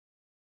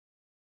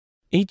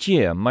Each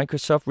year,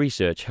 Microsoft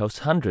Research hosts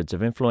hundreds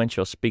of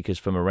influential speakers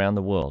from around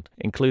the world,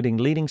 including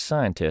leading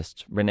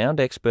scientists, renowned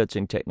experts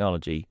in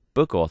technology,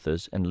 book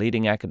authors, and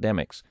leading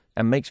academics,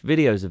 and makes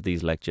videos of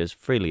these lectures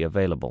freely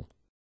available.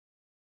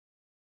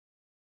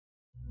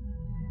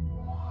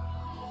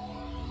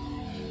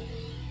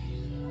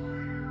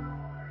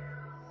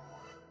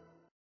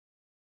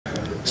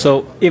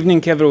 So,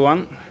 evening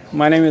everyone.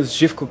 My name is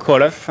Živko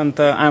Kolev, and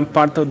I'm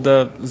part of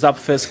the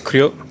Zapfest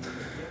crew,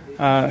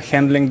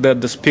 handling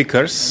the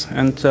speakers.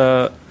 And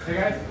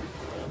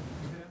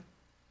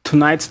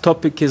tonight's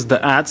topic is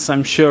the ads.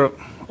 I'm sure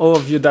all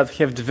of you that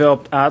have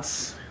developed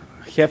ads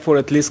have or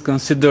at least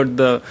considered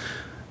the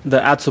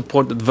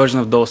ad-supported version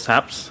of those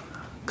apps.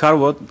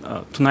 Karwo,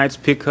 tonight's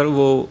speaker,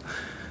 will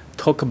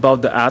talk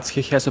about the ads.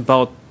 He has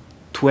about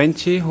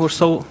 20 or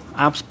so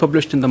apps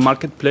published in the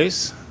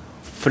marketplace,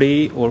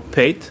 free or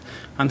paid,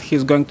 and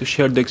he's going to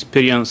share the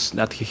experience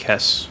that he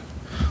has.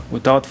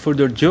 Without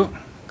further ado,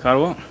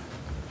 Karwo.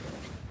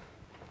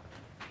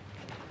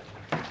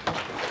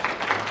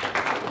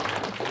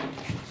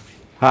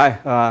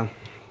 Hi,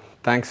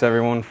 thanks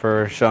everyone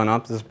for showing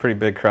up. This is a pretty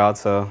big crowd,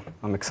 so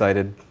I'm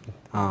excited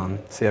to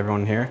see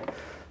everyone here.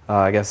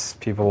 I guess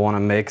people want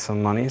to make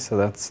some money, so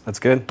that's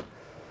good.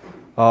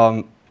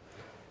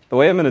 The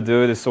way I'm going to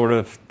do it is sort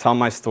of tell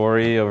my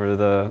story over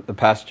the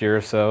past year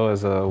or so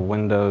as a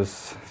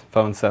Windows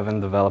Phone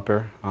 7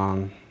 developer,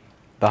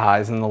 the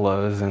highs and the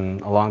lows, and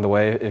along the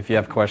way, if you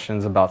have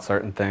questions about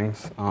certain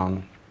things,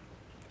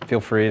 feel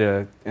free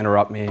to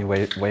interrupt me,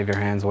 wave your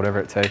hands, whatever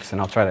it takes,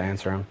 and I'll try to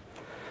answer them.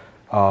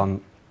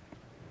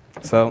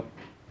 So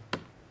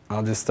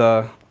I'll just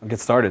get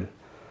started.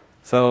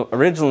 So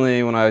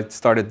originally, when I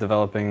started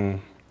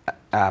developing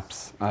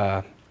apps,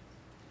 I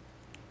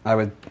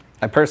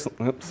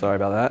personally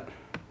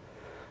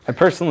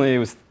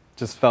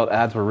just felt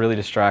ads were really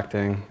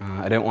distracting.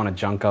 I didn't want to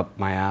junk up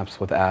my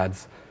apps with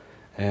ads,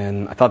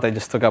 and I thought they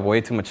just took up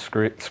way too much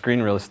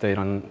screen real estate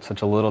on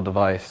such a little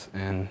device,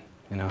 and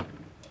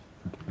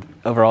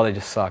overall they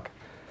just suck.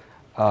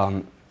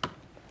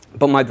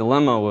 But my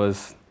dilemma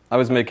was I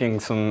was making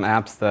some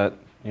apps that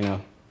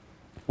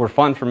were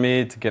fun for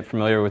me to get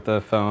familiar with the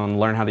phone,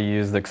 learn how to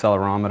use the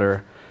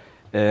accelerometer,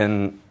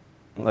 and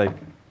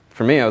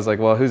for me, I was like,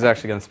 well, who's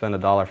actually going to spend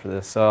 $1 for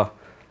this? So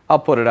I'll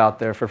put it out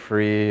there for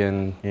free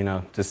and,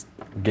 just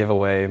give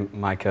away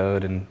my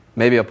code. And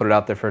maybe I'll put it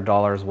out there for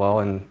 $1 as well,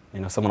 and,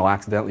 someone will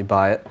accidentally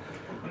buy it.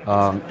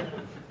 And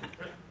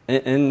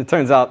it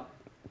turns out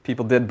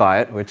people did buy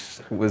it,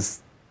 which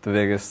was the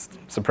biggest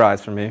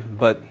surprise for me.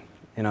 But,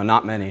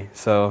 not many.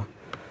 So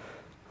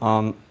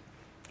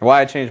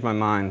why I changed my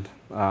mind,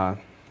 I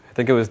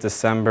think it was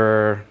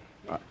December,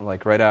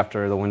 right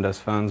after the Windows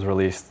phones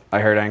released. I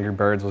heard Angry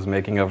Birds was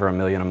making over $1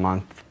 million a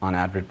month on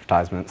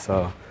advertisement,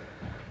 so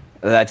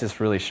that just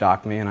really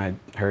shocked me, and I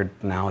heard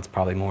now it's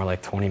probably more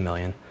like 20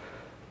 million.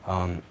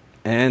 And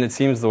it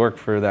seems to work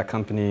for that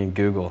company,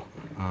 Google.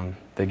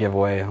 They give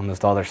away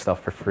almost all their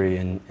stuff for free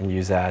and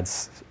use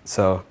ads,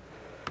 so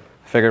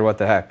I figured what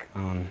the heck.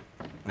 I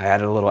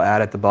added a little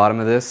ad at the bottom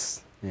of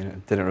this.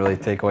 It didn't really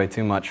take away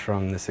too much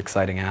from this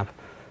exciting app,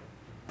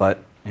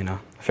 but I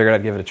figured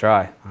I'd give it a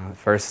try.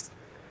 First,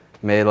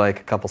 made like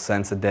a couple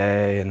cents a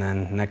day, and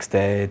then next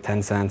day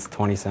 10 cents,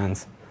 20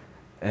 cents.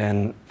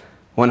 And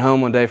went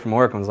home one day from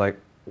work and was like,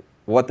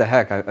 what the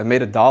heck? I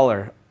made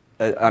 $1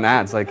 on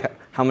ads. Like,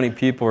 how many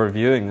people were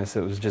viewing this?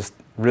 It was just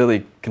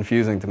really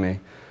confusing to me.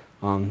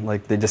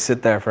 They just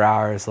sit there for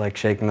hours,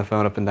 shaking the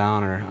phone up and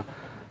down,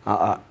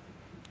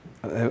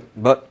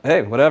 but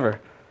hey, whatever.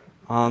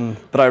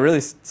 But I really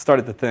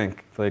started to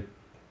think,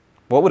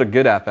 what would a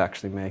good app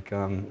actually make?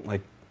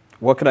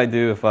 What could I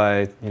do if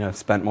I,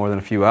 spent more than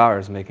a few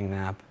hours making an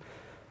app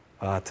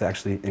to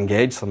actually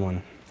engage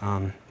someone?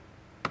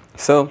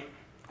 So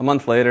a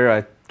month later,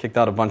 I kicked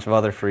out a bunch of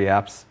other free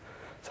apps.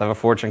 So I have a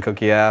fortune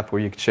cookie app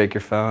where you can shake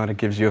your phone; it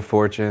gives you a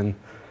fortune.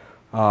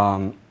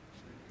 The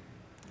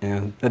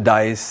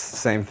dice,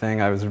 same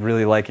thing. I was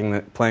really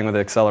liking playing with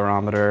the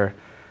accelerometer,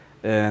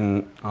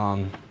 and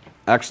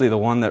actually, the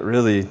one that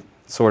really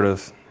sort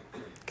of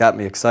got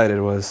me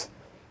excited was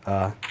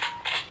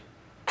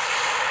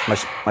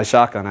my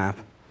shotgun app.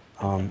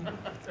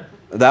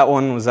 That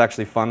one was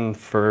actually fun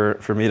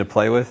for me to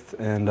play with,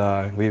 and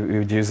we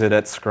would use it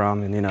at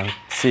Scrum and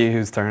see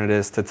whose turn it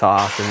is to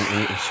talk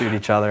and shoot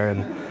each other,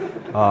 and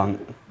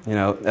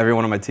every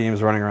one of my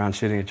teams running around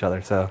shooting each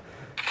other. So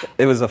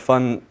it was a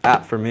fun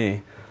app for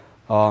me,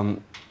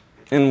 and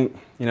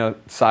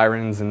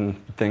sirens and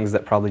things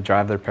that probably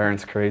drive their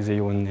parents crazy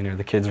when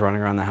the kids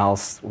running around the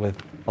house with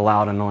a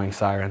loud annoying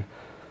siren.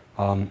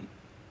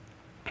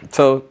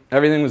 So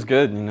everything was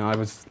good. I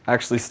was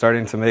actually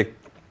starting to make,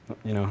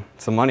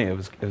 some money. It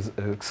was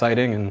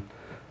exciting and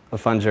a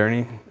fun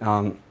journey.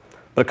 But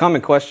a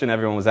common question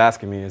everyone was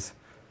asking me is,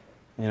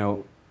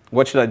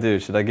 what should I do?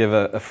 Should I give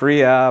a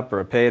free app or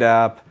a paid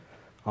app?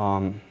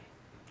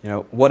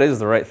 What is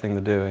the right thing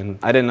to do? And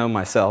I didn't know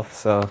myself,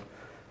 so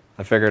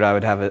I figured I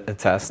would have a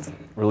test,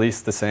 release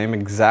the same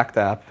exact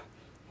app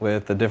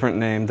with a different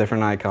name,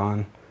 different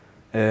icon,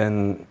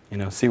 and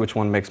see which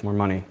one makes more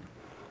money.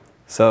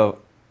 So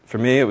for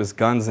me, it was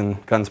Guns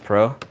and Guns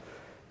Pro,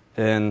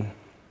 and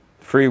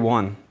free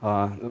won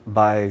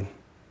by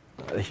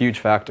a huge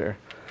factor.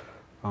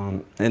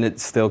 And it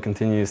still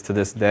continues to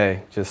this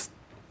day, just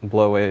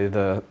blow away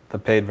the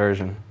paid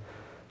version.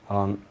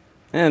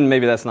 And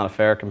maybe that's not a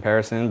fair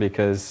comparison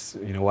because,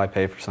 you know, why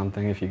pay for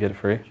something if you get it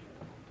free?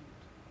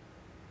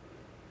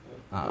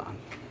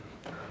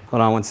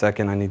 Hold on one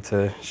second, I need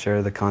to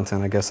share the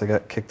content. I guess I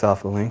got kicked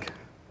off the link.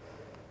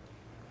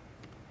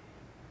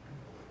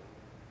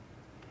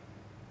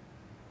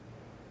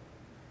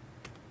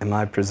 Am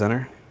I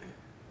presenter?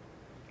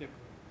 Yep.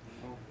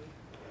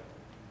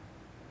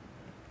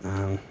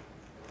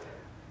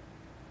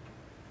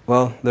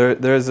 Well,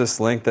 there's this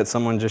link that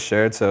someone just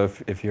shared, so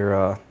if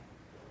you're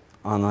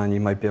online, you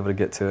might be able to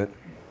get to it.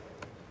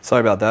 Sorry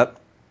about that.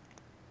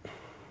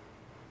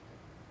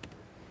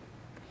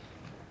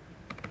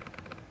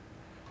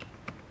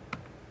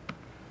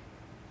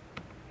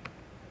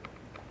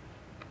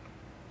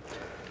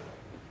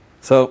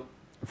 So,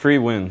 free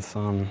wins.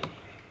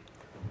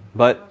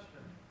 But,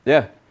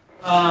 yeah.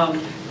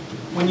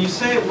 When you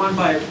say it won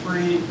by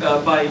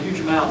by a huge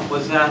amount,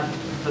 was that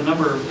the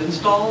number of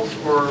installs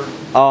or?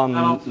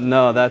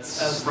 No,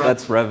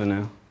 that's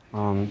revenue.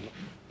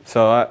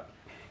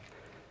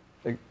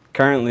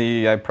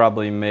 Currently I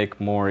probably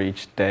make more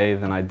each day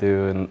than I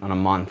do in a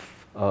month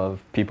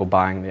of people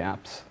buying the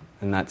apps,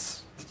 and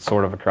that's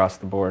sort of across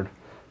the board.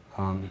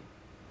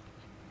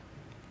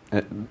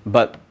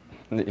 But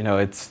you know,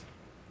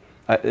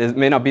 it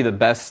may not be the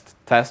best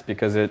test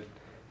because it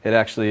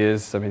actually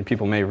is. I mean,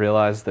 people may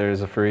realize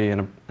there's a free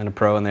and a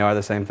pro, and they are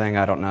the same thing.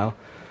 I don't know.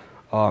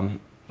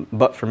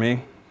 But for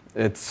me,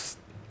 it's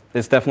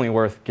definitely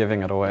worth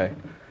giving it away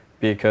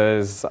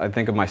because I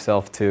think of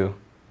myself too.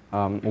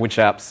 Which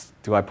apps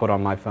do I put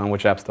on my phone?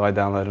 Which apps do I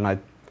download? And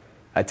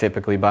I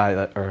typically buy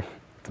that, or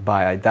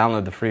I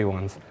download the free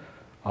ones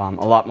a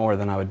lot more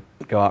than I would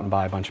go out and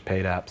buy a bunch of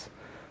paid apps.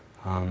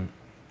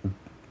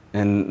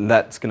 And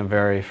that's going to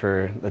vary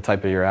for the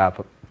type of your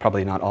app.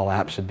 Probably not all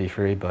apps should be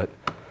free, but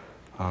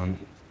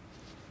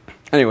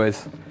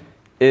anyways,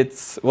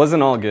 it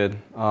wasn't all good.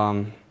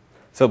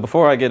 So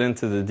before I get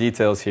into the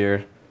details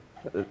here,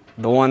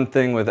 the one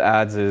thing with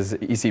ads is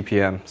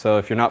eCPM. So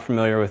if you're not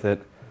familiar with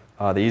it,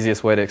 the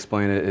easiest way to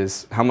explain it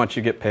is how much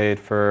you get paid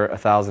for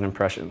 1,000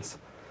 impressions.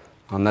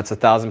 That's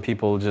 1,000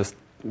 people just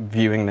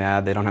viewing the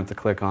ad. They don't have to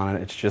click on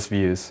it. It's just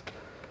views.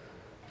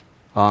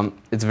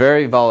 It's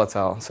very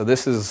volatile. So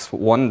this is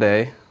one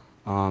day,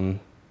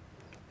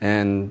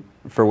 and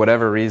for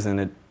whatever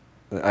reason,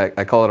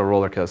 I call it a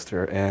roller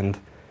coaster. And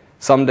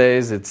some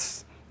days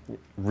it's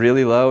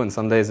really low, and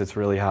some days it's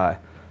really high.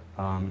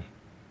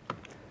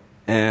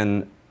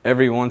 And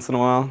every once in a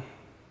while,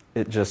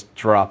 it just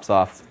drops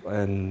off.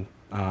 And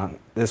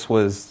this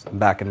was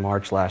back in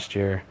March last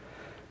year.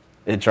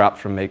 It dropped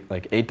from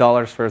like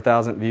 $8 for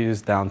 1,000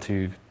 views down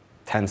to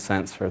 10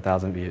 cents for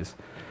 1,000 views.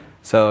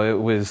 So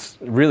it was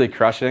really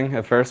crushing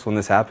at first when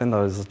this happened.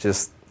 I was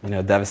just, you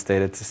know,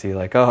 devastated to see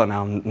like, oh,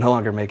 now I'm no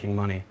longer making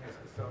money.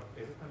 So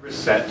is this number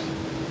set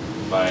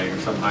by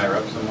some higher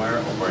up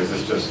somewhere, or is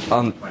this just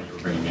money you were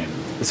bringing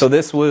in? So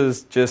this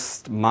was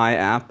just my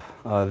app,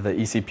 the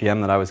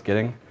eCPM that I was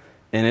getting,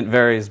 and it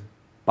varies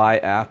by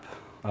app.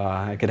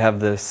 I could have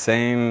the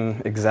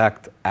same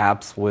exact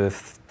apps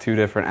with 2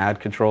 different ad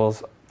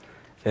controls,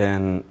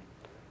 and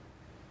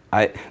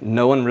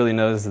no one really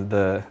knows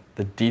the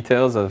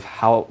details of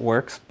how it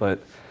works, but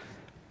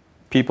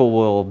people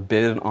will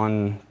bid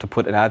on to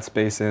put an ad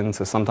space in,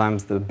 so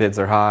sometimes the bids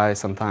are high,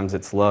 sometimes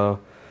it's low.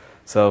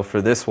 So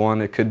for this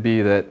one, it could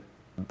be that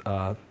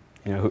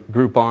you know,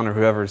 Groupon or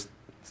whoever's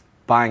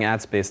buying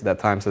ad space at that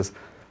time says,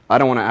 I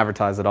don't want to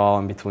advertise at all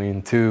in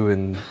between 2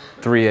 and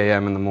 3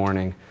 a.m. in the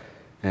morning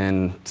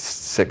and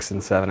 6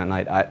 and 7 at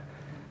night.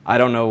 I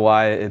don't know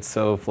why it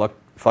so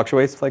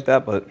fluctuates like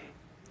that, but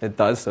it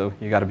does, so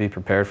you got to be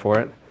prepared for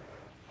it.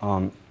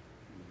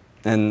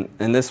 And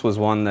this was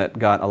one that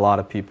got a lot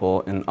of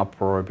people in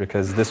uproar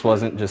because this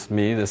wasn't just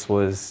me, this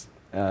was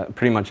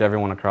pretty much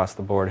everyone across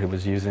the board who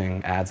was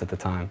using ads at the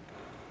time.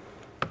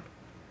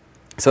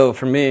 So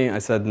for me, I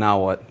said, now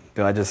what?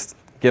 Do I just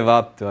give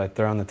up? Do I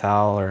throw in the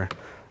towel? Or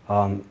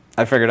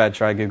I figured I'd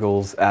try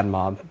Google's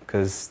AdMob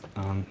because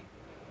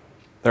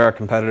there are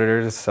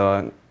competitors,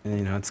 so you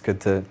know, it's good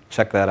to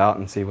check that out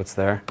and see what's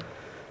there.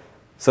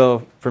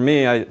 So for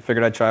me, I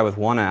figured I'd try with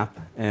one app,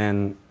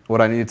 and what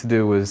I needed to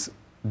do was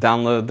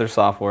download their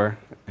software,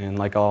 and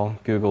like all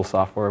Google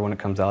software, when it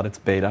comes out, it's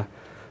beta.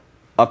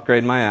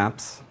 Upgrade my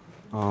apps,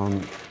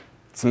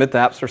 submit the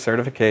apps for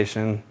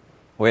certification,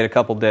 wait a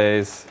couple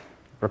days,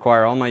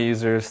 require all my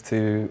users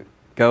to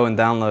go and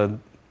download,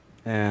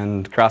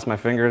 and cross my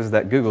fingers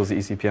that Google's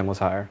eCPM was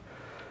higher.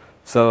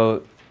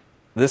 So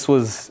this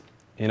was,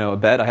 you know, a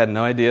bet. I had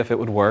no idea if it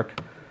would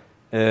work,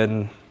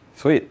 and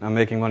sweet, I'm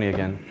making money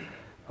again.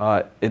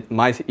 My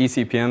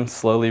eCPM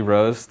slowly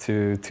rose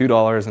to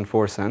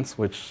 $2.04,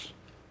 which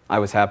I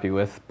was happy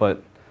with,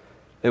 but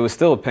it was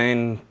still a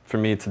pain for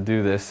me to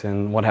do this.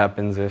 And what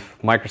happens if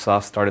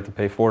Microsoft started to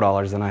pay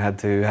 $4 and I had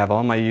to have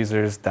all my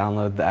users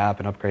download the app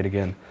and upgrade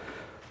again?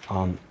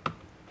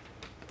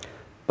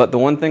 But the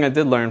one thing I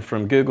did learn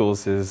from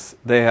Google's is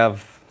they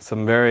have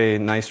some very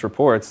nice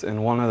reports,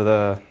 and one of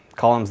the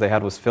columns they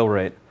had was fill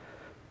rate.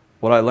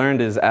 What I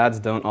learned is ads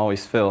don't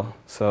always fill.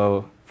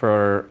 So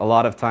for a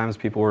lot of times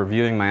people were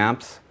viewing my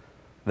apps,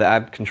 the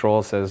ad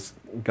control says,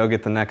 go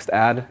get the next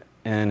ad,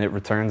 and it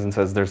returns and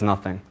says there's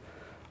nothing.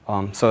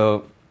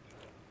 So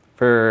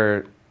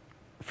for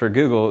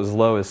Google, it was as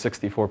low as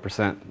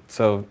 64%.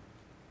 So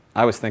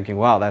I was thinking,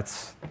 wow,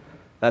 that's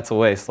a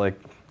waste. Like,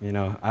 you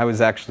know, I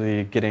was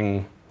actually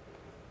getting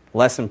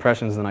less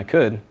impressions than I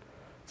could.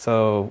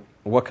 So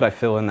what could I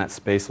fill in that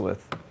space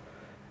with?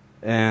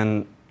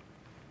 And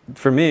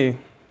for me,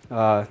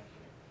 the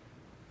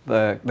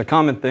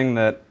common thing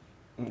that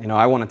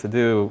I wanted to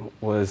do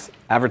was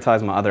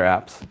advertise my other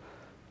apps.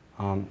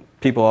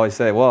 People always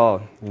say,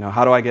 well,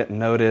 how do I get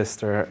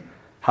noticed, or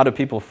how do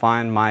people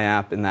find my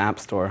app in the App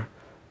Store?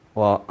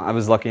 Well, I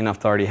was lucky enough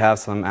to already have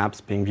some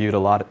apps being viewed a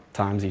lot of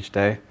times each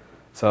day.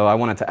 So I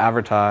wanted to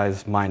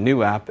advertise my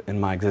new app in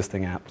my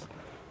existing apps.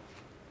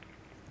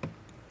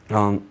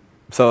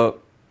 So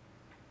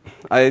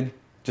I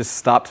just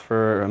stopped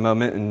for a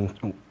moment,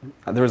 and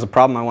there was a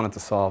problem I wanted to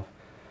solve.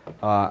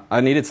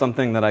 I needed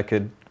something that I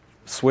could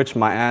switch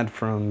my ad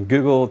from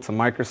Google to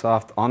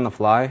Microsoft on the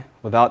fly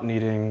without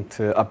needing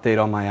to update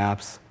all my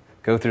apps,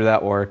 go through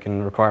that work,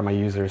 and require my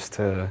users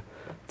to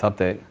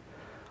update.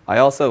 I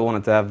also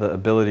wanted to have the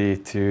ability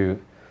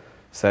to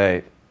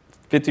say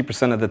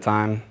 50% of the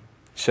time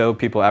show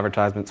people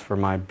advertisements for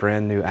my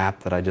brand new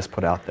app that I just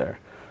put out there,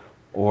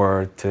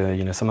 or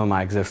to some of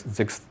my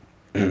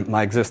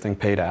existing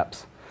paid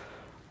apps.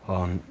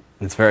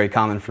 It's very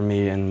common for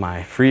me in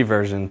my free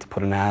version to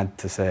put an ad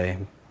to say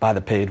buy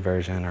the paid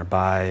version, or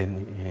buy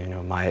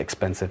my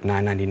expensive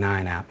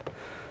 $9.99 app.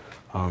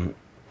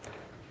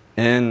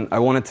 And I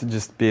wanted to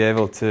just be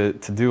able to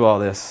do all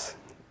this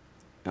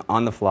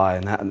on the fly,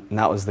 and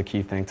that was the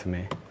key thing to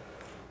me.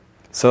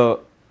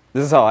 So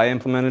this is how I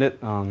implemented it.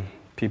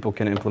 People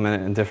can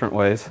implement it in different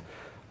ways.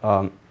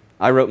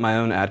 I wrote my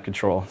own ad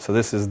control. So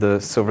this is the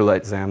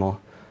Silverlight XAML.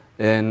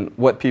 And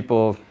what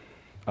people,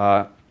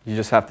 you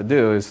just have to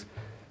do is,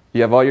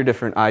 you have all your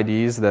different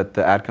IDs that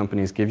the ad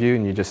companies give you,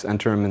 and you just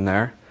enter them in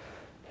there.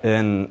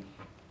 And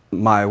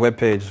my web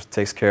page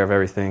takes care of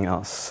everything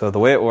else. So the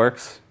way it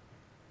works,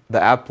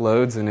 the app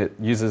loads, and it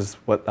uses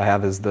what I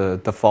have as the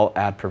default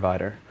ad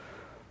provider.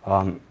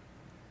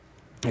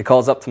 It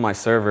calls up to my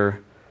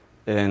server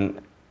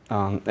and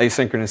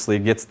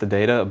asynchronously gets the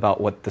data about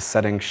what the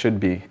settings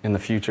should be in the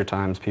future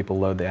times people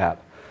load the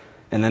app.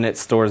 And then it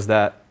stores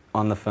that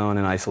on the phone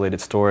in isolated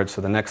storage,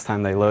 so the next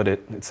time they load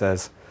it, it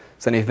says,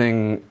 is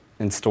anything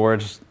in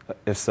storage?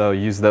 If so,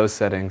 use those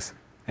settings,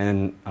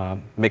 and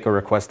make a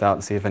request out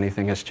and see if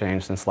anything has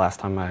changed since last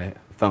time I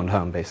phoned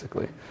home,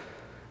 basically.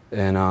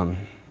 And how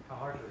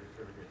hard to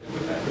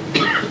with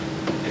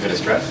that? Is it a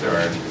stress, or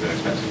is it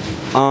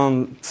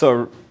expensive?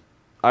 So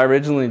I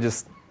originally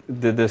just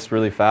did this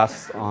really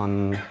fast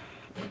on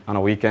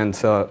a weekend.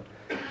 So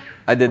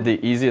I did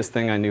the easiest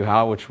thing I knew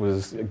how, which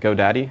was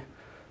GoDaddy,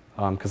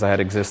 because I had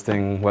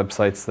existing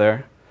websites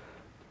there.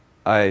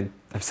 I've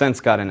since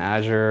got an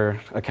Azure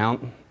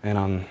account, and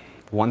I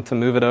want to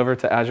move it over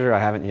to Azure. I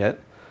haven't yet.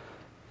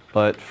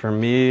 But for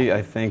me,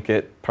 I think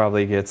it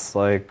probably gets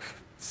like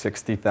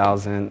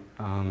 60,000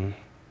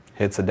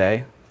 hits a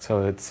day.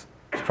 So it's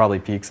probably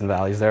peaks and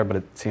valleys there, but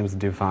it seems to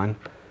do fine.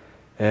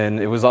 And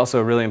it was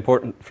also really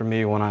important for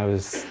me when I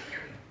was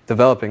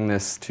developing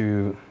this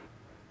to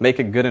make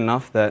it good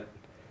enough that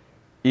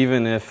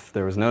even if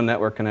there was no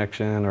network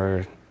connection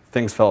or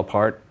things fell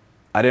apart,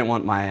 I didn't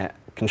want my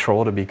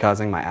control to be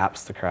causing my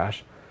apps to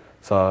crash.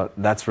 So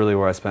that's really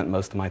where I spent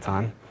most of my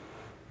time.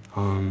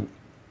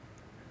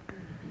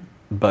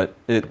 But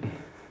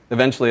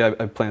eventually I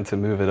plan to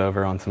move it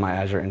over onto my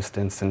Azure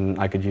instance, and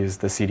I could use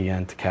the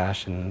CDN to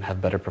cache and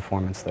have better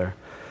performance there.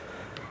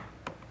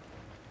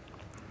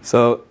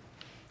 So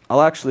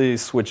I'll actually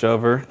switch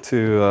over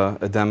to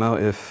a demo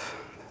if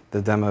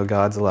the demo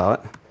gods allow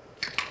it.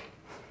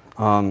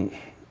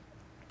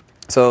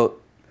 So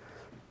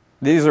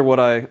these are what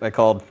I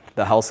called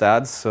the house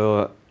ads.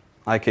 So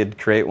I could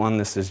create one.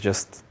 This is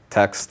just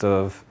text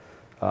of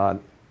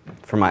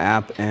for my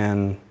app,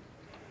 and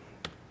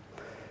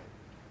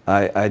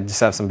I just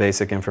have some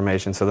basic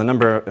information. So the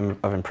number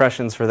of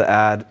impressions for the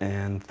ad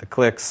and the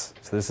clicks.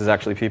 So this is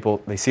actually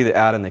people, they see the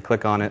ad and they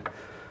click on it.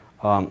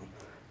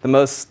 The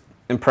most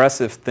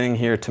impressive thing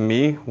here to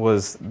me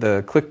was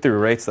the click-through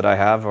rates that I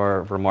have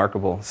are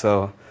remarkable.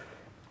 So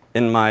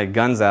in my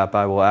Guns app,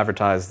 I will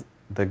advertise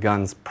the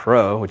Guns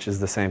Pro, which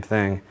is the same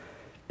thing.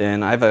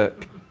 And I have a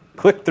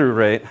click-through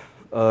rate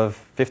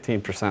of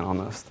 15%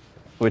 almost,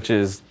 which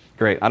is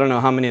great. I don't know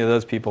how many of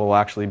those people will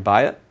actually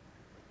buy it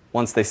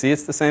once they see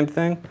it's the same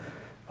thing.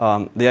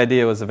 The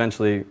idea was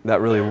eventually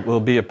that really will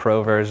be a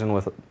pro version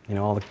with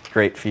all the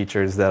great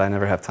features that I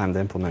never have time to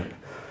implement.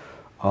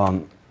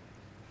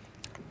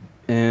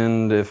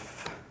 And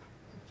if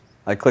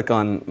I click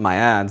on my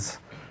ads,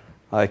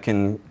 I'll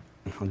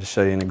just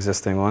show you an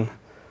existing one.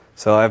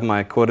 So I have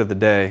my quote of the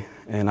day,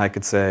 and I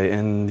could say,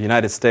 in the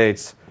United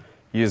States,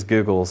 use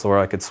Google's, or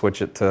I could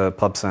switch it to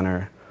Pub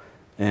Center.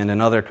 And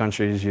in other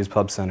countries, use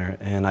Pub Center.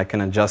 And I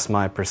can adjust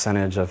my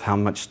percentage of how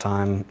much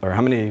time, or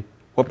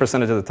what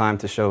percentage of the time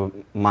to show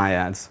my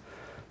ads.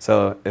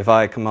 So if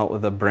I come out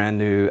with a brand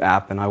new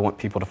app and I want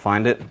people to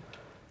find it,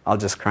 I'll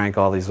just crank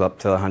all these up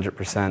to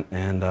 100%,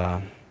 and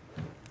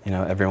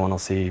everyone will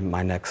see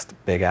my next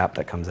big app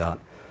that comes out.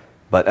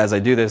 But as I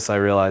do this, I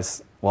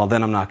realize, well,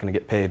 then I'm not going to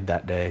get paid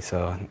that day.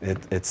 So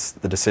it's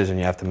the decision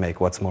you have to make.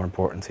 What's more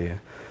important to you?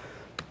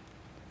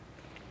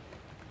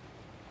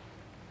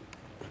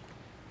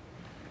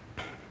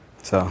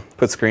 So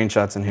put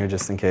screenshots in here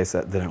just in case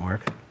that didn't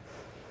work.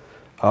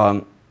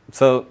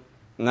 So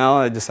now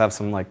I just have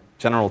some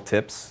general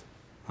tips.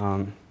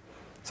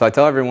 So I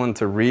tell everyone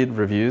to read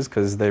reviews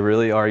because they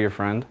really are your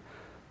friend.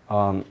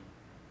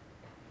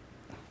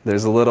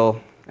 There's a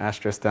little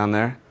asterisk down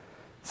there.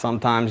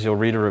 Sometimes you'll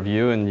read a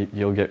review and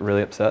you'll get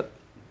really upset.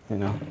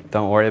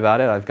 Don't worry about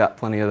it. I've got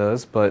plenty of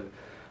those. But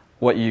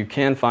what you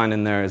can find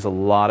in there is a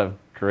lot of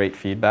great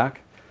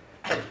feedback.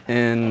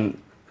 And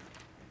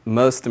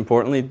most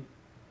importantly,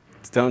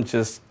 don't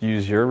just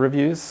use your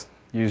reviews,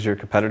 use your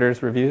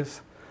competitors'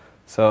 reviews.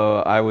 So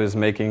I was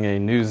making a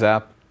news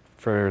app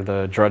for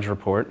the Drudge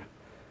Report,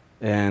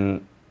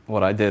 and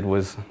what I did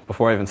was,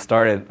 before I even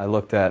started, I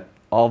looked at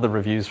all the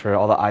reviews for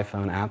all the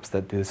iPhone apps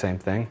that do the same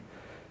thing,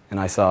 and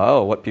I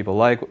saw, what people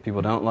like, what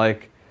people don't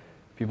like.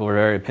 People were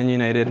very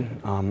opinionated,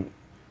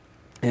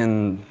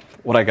 and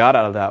what I got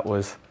out of that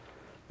was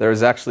there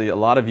was actually a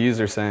lot of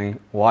users saying,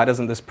 why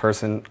doesn't this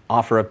person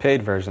offer a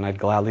paid version? I'd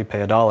gladly pay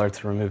 $1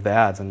 to remove the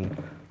ads. And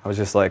I was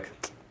just like,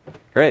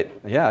 great,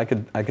 yeah, I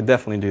could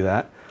definitely do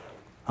that.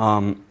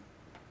 And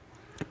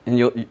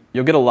you'll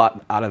get a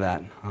lot out of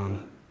that.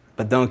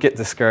 But don't get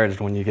discouraged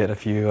when you get a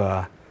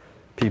few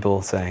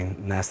people saying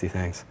nasty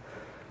things.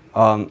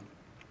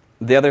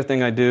 The other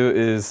thing I do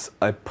is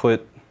I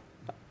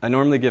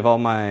normally give all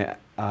my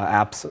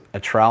apps a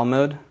trial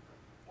mode,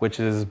 which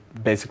is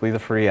basically the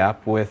free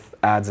app with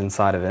ads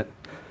inside of it.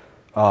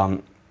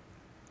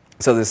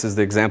 So this is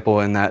the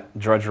example in that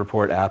Drudge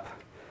Report app.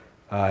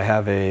 I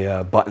have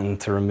a button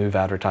to remove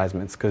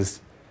advertisements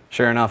because,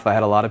 sure enough, I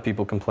had a lot of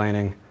people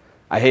complaining,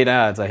 I hate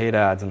ads,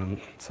 and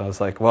so I was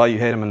like, well, you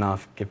hate them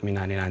enough, give me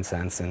 99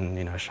 cents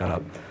and,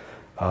 shut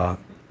up.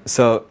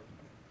 So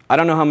I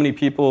don't know how many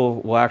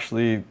people will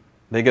actually,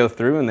 they go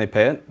through and they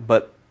pay it,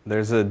 but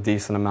there's a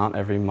decent amount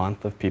every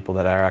month of people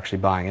that are actually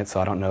buying it, so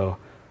I don't know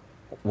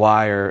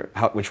why or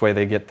which way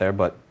they get there,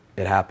 but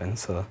it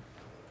happens. So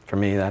for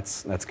me,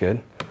 that's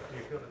good. Do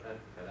you feel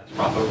that that's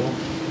profitable?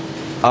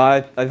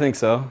 I think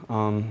so.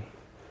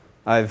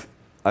 I've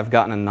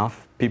gotten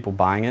enough people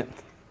buying it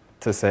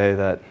to say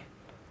that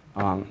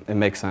it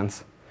makes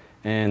sense.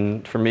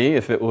 And for me,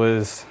 if it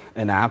was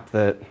an app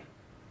that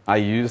I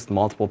used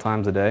multiple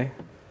times a day,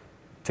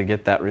 to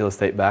get that real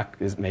estate back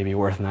is maybe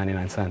worth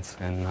 99 cents.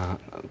 And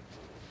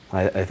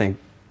I think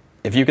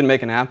if you can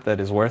make an app that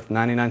is worth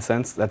 99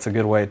 cents, that's a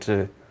good way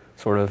to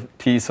sort of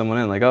tease someone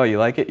in, like, oh, you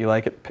like it,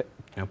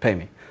 pay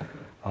me.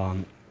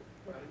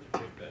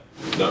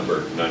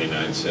 Number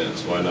 99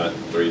 cents. Why not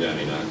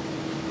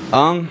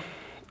 $3.99?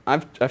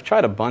 I've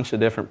tried a bunch of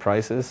different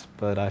prices,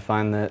 but I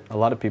find that a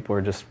lot of people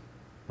are just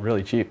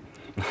really cheap.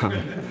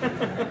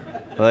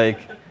 Like,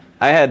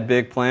 I had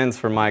big plans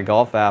for my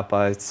golf app.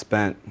 I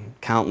spent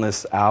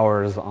countless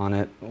hours on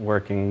it,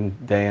 working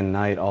day and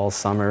night all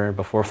summer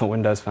before the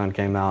Windows Phone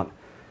came out,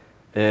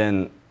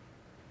 and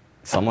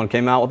someone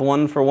came out with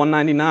one for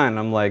 $1.99.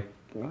 I'm like,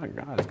 oh my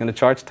God, I was going to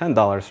charge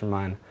 $10 for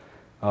mine.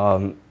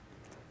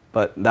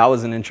 But that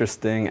was an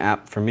interesting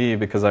app for me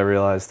because I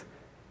realized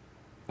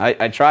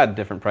I tried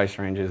different price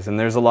ranges, and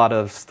there's a lot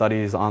of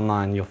studies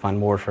online. You'll find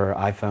more for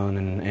iPhone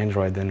and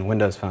Android than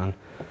Windows Phone.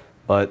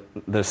 But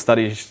the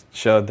studies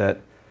showed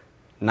that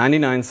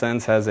 99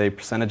 cents has a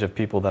percentage of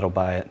people that'll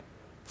buy it.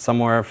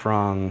 Somewhere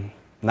from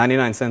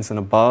 99 cents and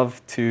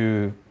above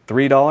to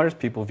 $3,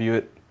 people view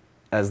it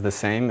as the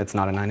same. It's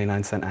not a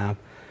 99-cent app.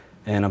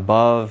 And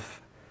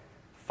above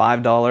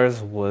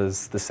 $5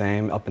 was the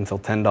same up until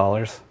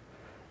 $10.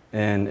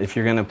 And if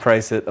you're going to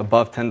price it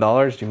above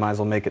 $10, you might as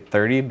well make it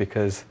 $30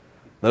 because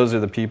those are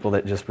the people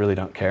that just really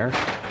don't care.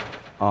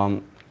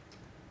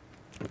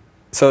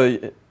 So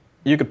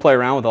you could play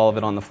around with all of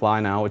it on the fly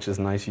now, which is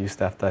nice. You used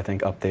to have to, I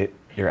think, update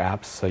your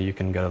apps so you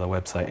can go to the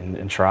website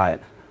and try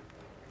it.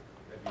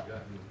 Have you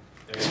gotten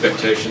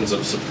expectations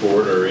of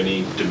support or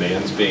any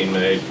demands being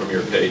made from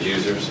your paid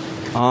users?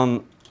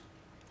 A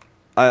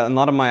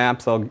lot of my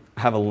apps, I'll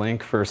have a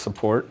link for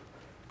support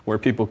where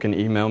people can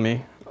email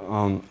me.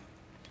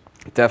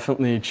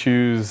 Definitely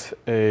choose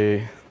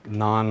a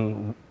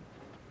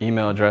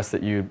non-email address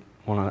that you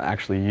want to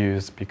actually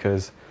use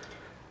because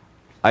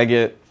I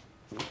get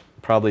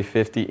probably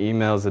 50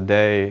 emails a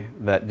day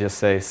that just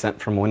say sent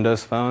from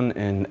Windows Phone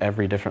in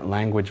every different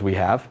language we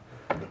have.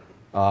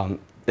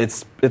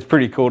 It's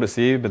pretty cool to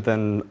see, but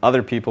then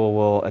other people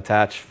will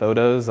attach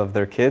photos of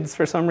their kids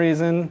for some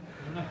reason.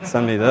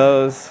 Send me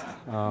those.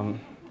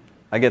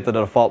 I get the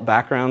default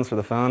backgrounds for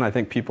the phone. I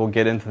think people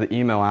get into the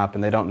email app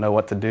and they don't know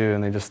what to do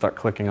and they just start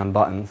clicking on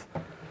buttons.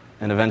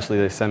 And eventually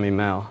they send me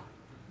mail.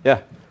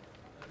 Yeah.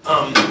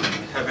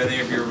 Have any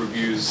of your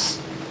reviews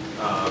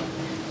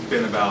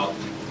been about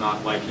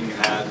not liking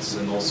ads,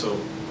 and also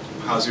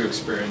how's your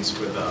experience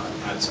with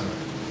Ad Center?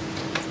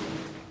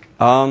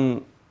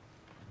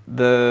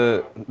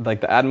 The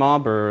Ad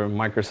Mob or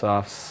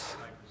Microsoft's?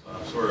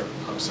 Microsoft's or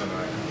Hub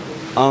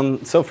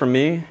Center. So for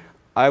me,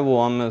 I will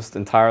almost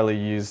entirely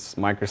use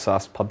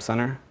Microsoft's Pub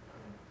Center.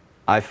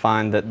 I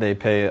find that they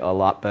pay a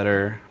lot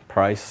better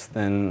price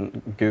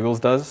than Google's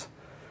does.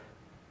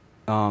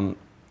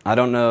 I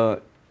don't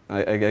know,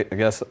 I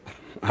guess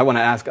I want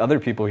to ask other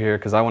people here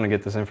because I want to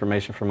get this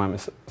information for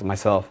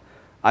myself.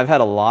 I've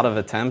had a lot of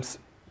attempts,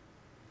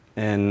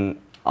 and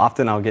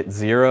often I'll get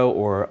 0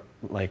 or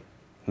like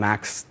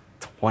max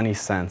 20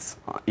 cents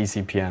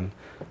eCPM,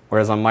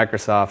 whereas on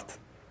Microsoft,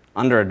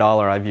 under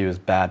 $1 I view as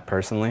bad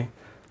personally.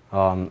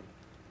 You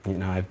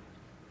know,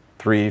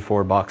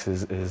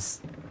 $3-4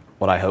 is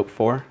what I hope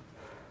for.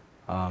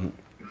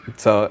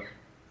 So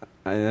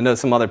I know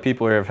some other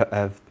people here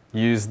have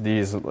used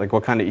these. Like,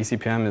 what kind of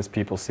eCPM is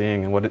people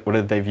seeing, and what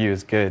did they view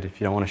as good? If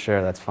you don't want to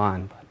share, that's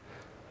fine. But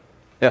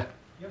yeah.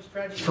 You have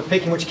strategies for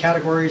picking which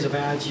categories of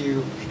ads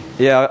you...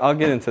 Yeah, I'll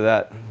get into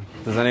that.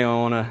 Does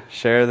anyone want to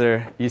share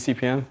their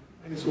eCPM?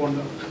 I think it's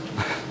 $1.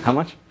 How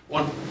much?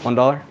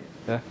 $1?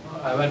 Yeah.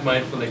 I've had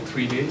mine for like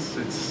 3 days.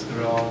 It's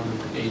around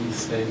 80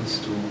 cents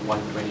to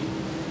 120.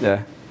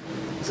 Yeah.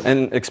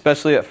 And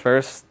especially at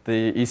first,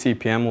 the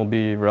eCPM will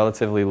be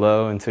relatively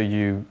low until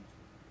you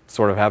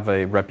sort of have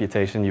a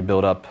reputation you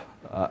build up.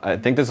 I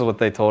think this is what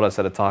they told us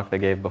at a talk they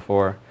gave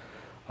before.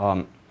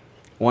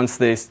 Once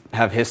they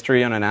have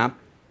history on an app,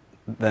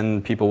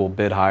 then people will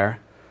bid higher.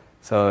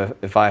 So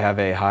if I have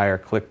a higher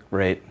click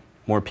rate,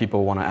 more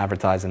people want to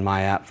advertise in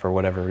my app for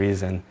whatever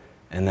reason,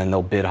 and then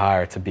they'll bid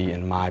higher to be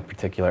in my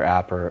particular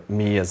app, or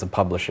me as a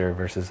publisher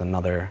versus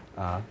another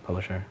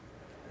publisher.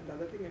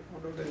 Another thing I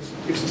found out is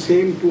it's the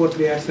same 2 or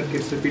 3 ads that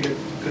gets repeated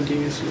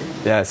continuously.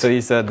 Yeah, so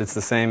he said it's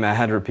the same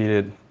ad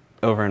repeated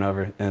over and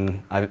over,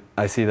 and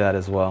I see that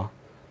as well.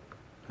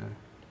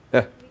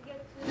 Yeah. You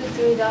get $2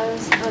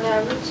 to $3 on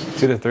average.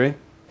 2 to 3?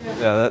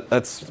 Yeah,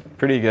 that's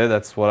pretty good.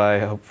 That's what I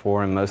hope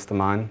for in most of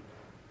mine.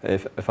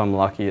 If I'm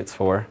lucky, it's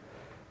 4.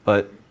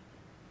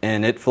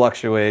 And it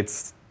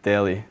fluctuates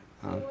daily.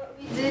 What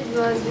we did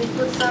was we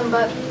put some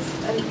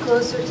buttons and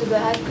closer to the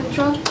ad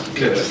control.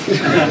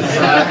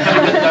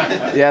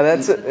 Yeah,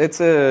 it's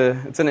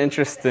an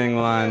interesting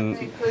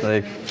one.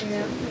 Like,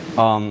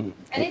 and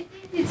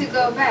it's easy to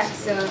go back.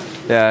 So.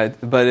 Yeah,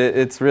 but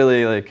it's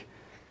really like,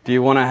 do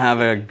you want to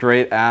have a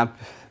great app,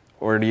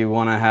 or do you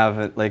want to have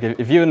it like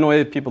if you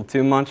annoy people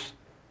too much,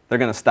 they're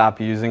gonna stop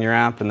using your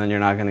app, and then you're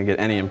not gonna get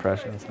any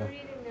impressions. So.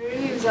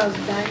 Reviews all the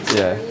time. So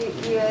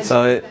Yeah.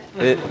 So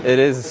it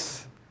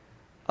is,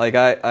 like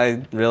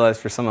I realize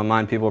for some of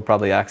mine, people are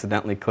probably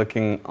accidentally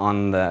clicking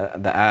on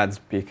the ads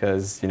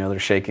because they're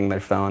shaking their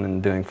phone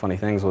and doing funny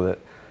things with it,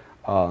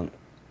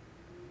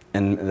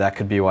 and that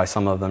could be why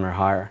some of them are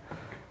higher.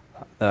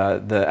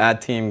 The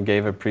ad team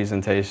gave a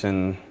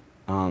presentation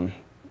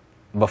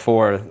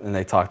before, and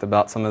they talked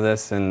about some of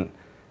this. And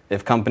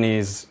if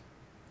companies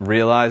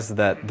realize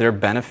that they're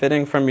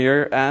benefiting from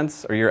your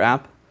ads or your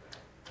app,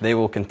 they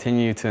will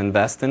continue to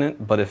invest in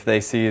it. But if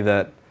they see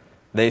that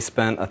they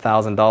spent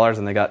 $1,000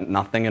 and they got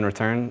nothing in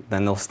return,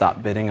 then they'll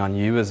stop bidding on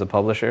you as a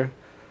publisher.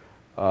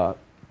 But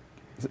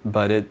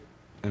a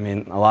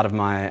lot of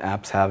my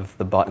apps have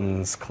the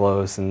buttons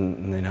close,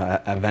 and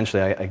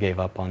eventually I gave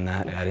up on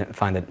that. I didn't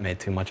find it made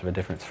too much of a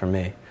difference for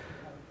me.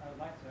 I'd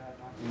like to add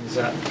one thing, is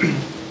that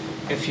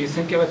if you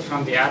think of it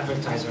from the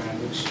advertiser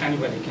end, which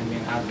anybody can be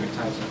an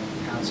advertiser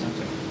in Ad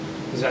Center,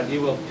 is that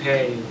you will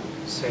pay,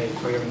 say,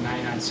 for your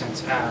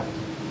 99-cent app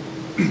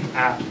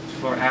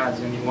for ads,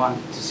 and you want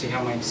to see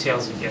how many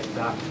sales you get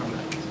back from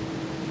it.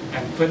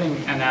 And putting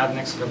an ad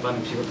next to the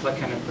button, people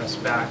click on it, press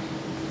back,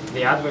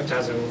 the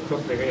advertiser will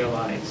quickly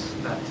realize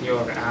that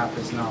your app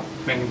is not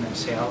bringing them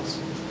sales,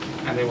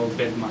 and they will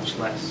bid much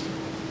less.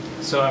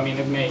 So,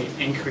 it may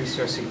increase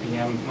your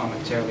CPM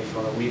momentarily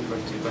for a week or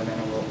two, but then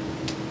it will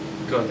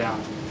go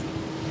down.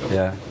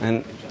 Yeah,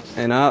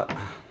 and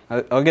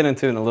I'll get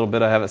into it in a little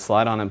bit. I have a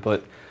slide on it,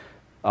 but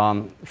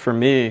for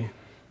me,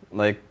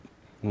 like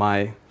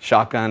my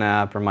shotgun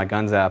app or my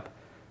guns app,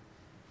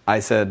 I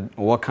said,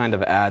 what kind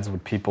of ads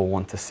would people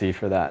want to see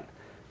for that?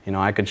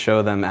 I could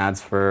show them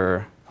ads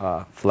for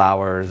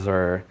flowers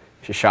or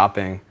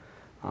shopping,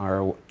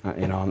 or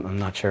I'm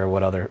not sure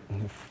what other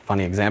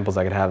funny examples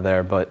I could have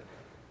there. But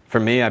for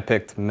me, I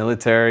picked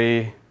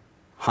military,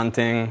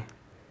 hunting,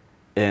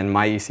 and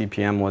my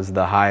eCPM was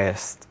the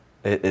highest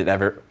it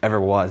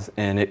ever was,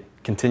 and it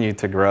continued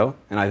to grow.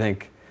 And I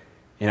think,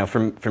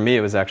 for me,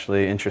 it was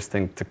actually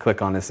interesting to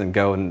click on this and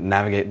go and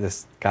navigate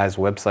this guy's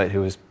website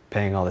who was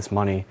paying all this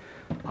money.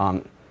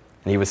 And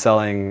he was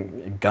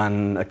selling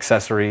gun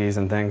accessories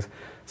and things.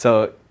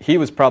 So he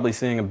was probably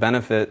seeing a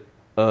benefit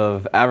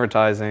of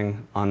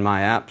advertising on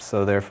my app,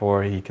 so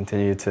therefore he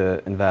continued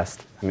to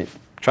invest.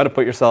 Try to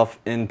put yourself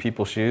in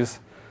people's shoes.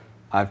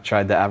 I've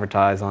tried to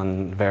advertise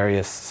on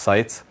various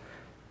sites,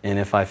 and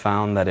if I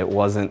found that it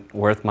wasn't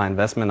worth my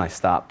investment, I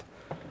stopped.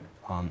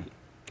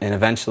 and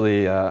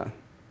eventually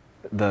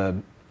the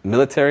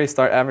military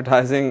start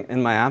advertising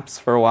in my apps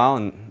for a while,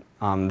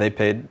 and they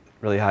paid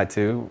really high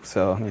too.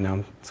 So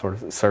sort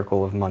of a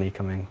circle of money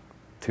coming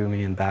to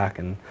me and back,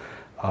 and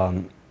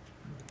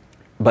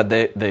but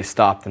they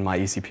stopped, and my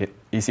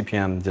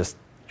ECPM just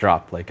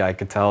dropped. Like I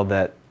could tell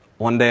that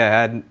one day I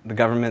had the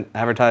government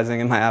advertising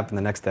in my app, and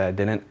the next day I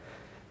didn't,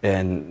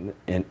 and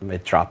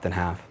it dropped in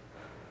half.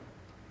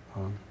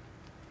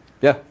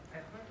 Yeah. I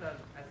heard that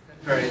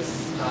Accenture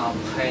is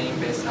paying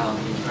based on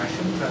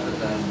impressions rather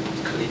than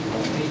click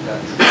only.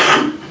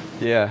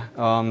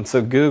 Yeah.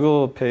 So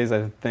Google pays,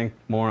 I think,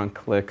 more on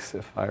clicks,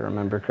 if I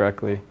remember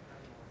correctly,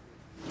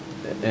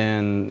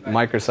 and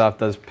Microsoft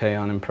does pay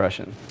on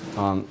impression.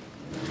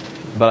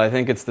 But I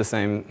think it's the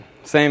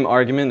same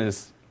argument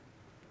is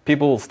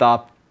people will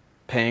stop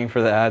paying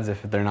for the ads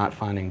if they're not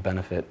finding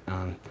benefit.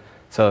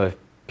 So if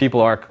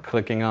people are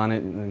clicking on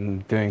it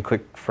and doing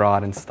click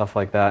fraud and stuff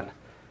like that,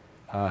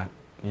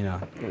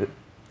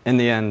 in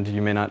the end,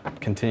 you may not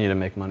continue to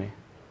make money.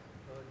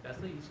 Does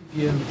the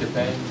ECPM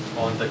depend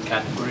on the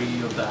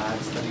category of the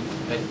ads that you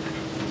pick?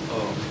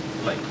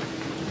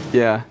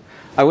 Yeah,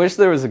 I wish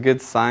there was a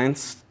good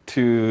science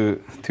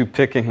to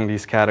picking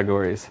these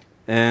categories.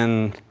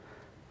 And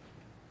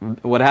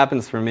what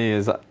happens for me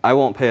is I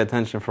won't pay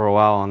attention for a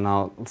while, and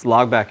I'll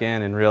log back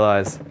in and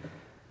realize,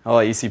 oh,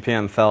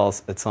 ECPM fell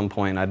at some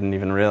point. I didn't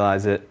even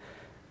realize it.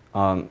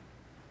 And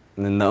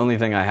then the only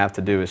thing I have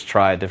to do is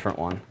try a different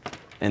one.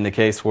 In the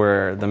case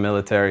where the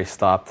military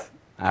stopped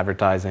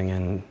advertising,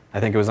 and I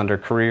think it was under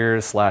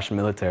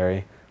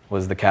careers/military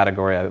was the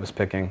category I was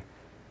picking.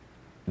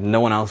 No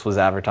one else was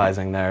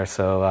advertising there,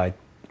 so I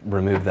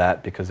removed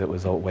that because it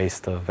was a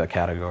waste of a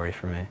category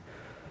for me.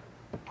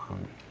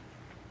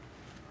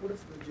 What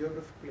is the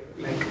geography?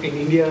 Like in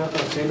India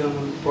or China,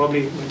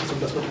 probably Microsoft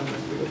does not have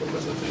that big of a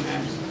presence in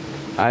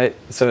ads.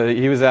 So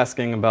he was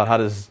asking about how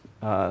does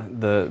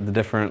the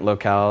different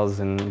locales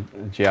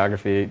and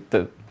geography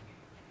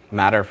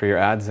matter for your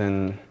ads,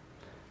 and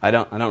I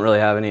don't really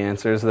have any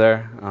answers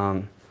there.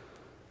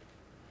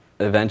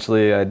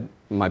 Eventually,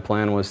 my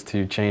plan was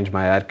to change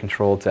my ad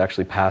control to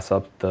actually pass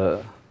up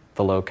the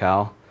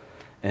locale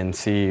and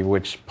see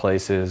which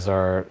places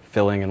are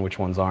filling and which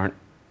ones aren't.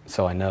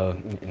 So I know,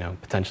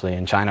 potentially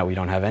in China we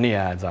don't have any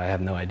ads. I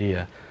have no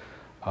idea.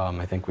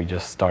 I think we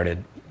just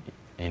started,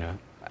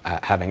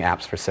 having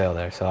apps for sale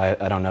there. So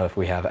I don't know if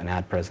we have an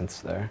ad presence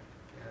there.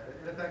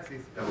 Yeah, it affects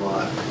ECPM a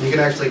lot. You can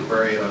actually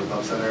query on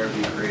Pub Center if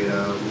you create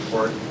a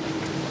report.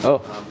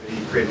 Oh. If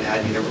you create an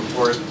ad unit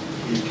report,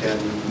 you can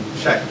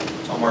check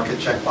a market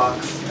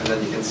checkbox, and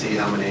then you can see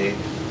how many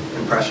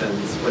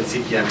impressions, what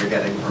CPM you're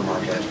getting per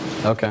market.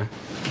 Okay,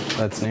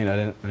 that's neat. I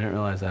didn't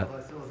realize that.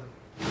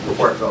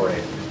 Report fill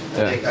rate.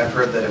 Yeah. I think I've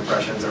heard that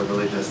impressions are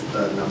really just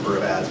the number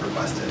of ads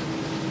requested.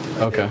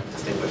 Like Okay. they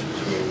distinguish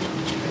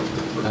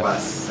between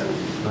requests and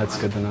that's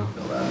good to know.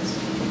 filled ads.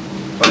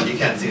 But you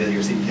can see that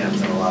your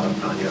CPMs in a lot of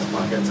non-US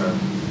markets are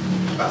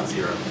about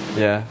zero.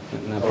 Yeah,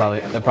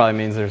 that probably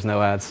means there's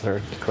no ads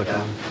to click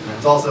on. Yeah.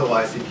 It's also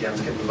why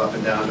CPMs can move up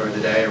and down during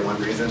the day, or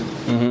one reason.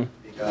 Mm-hmm.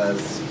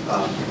 Because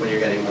when you're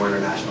getting more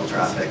international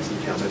traffic,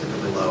 CPMs are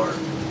typically lower.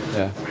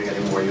 Yeah. And when you're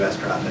getting more US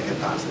traffic at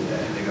times of the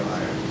day, they go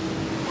higher.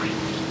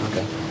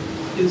 Okay.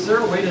 Is there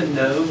a way to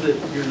know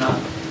that you're not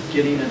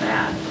getting an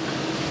ad,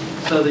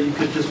 so that you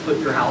could just put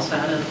your house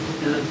ad in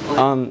its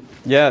place?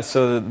 Yeah.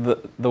 So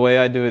the way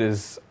I do it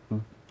is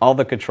all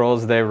the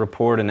controls, they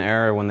report an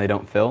error when they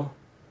don't fill.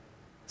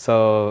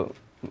 So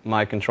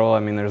my control,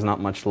 there's not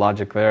much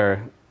logic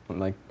there.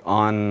 Like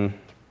on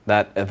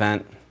that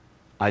event,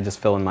 I just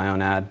fill in my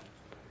own ad,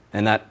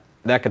 and that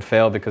could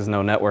fail because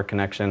no network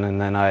connection,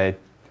 and then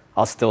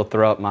I'll still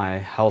throw up my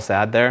house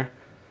ad there.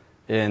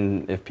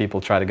 And if people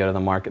try to go to the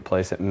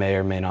marketplace, it may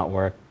or may not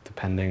work,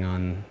 depending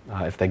on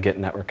if they get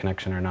network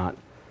connection or not.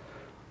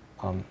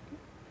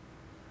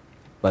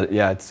 But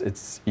yeah,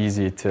 it's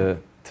easy to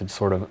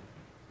sort of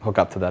hook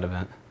up to that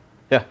event.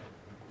 Yeah.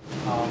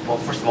 Well,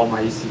 first of all,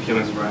 my ECPM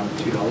is around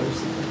 $2.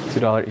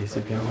 $2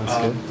 ECPM,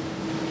 that's good.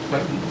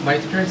 My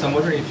experience, I'm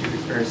wondering if you've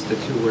experienced the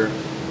two where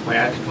my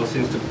ad control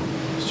seems to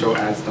show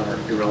ads that are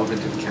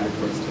irrelevant to the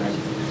categories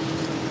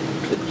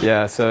tonight.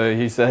 Yeah, so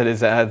he said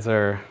his ads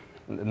are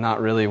not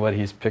really what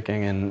he's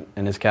picking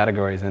in his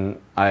categories, and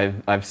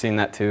I've seen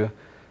that too.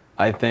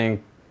 I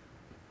think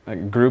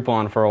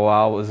Groupon for a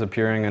while was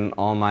appearing in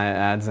all my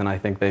ads, and I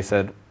think they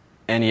said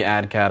any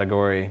ad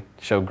category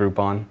show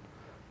Groupon.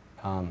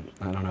 I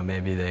don't know,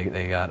 maybe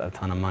they got a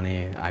ton of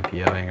money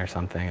IPOing or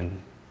something,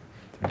 and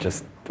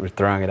we're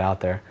throwing it out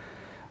there.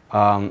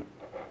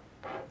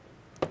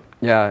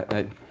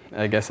 Yeah,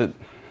 I guess it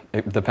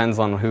depends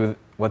on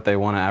what they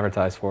want to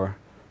advertise for,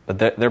 but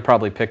they're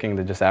probably picking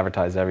to just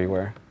advertise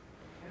everywhere.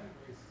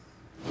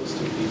 Supposed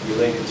to be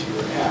related to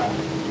your ad,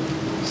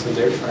 so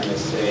they're trying to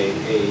say,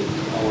 hey,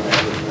 I want to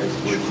advertise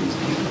with these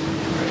people,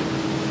 right?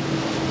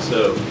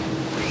 So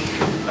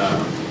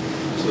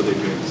they're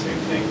doing the same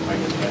thing,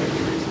 finding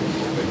categories and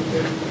open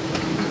their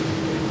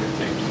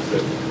things. So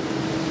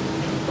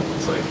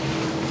it's like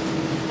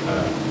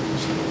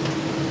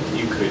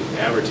you could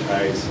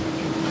advertise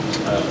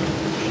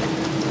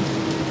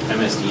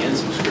MSDN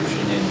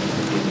subscription in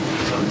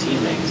its own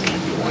Teen magazine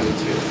if you wanted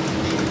to.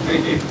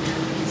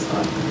 It's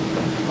not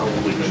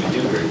probably going to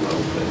do very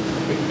well, but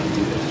you can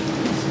do that.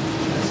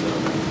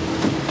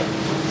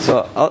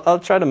 So I'll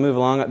try to move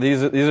along.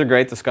 These are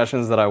great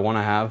discussions that I want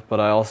to have, but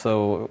I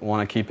also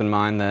want to keep in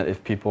mind that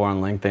if people are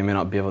on link, they may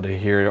not be able to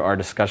hear our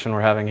discussion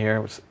we're having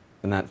here,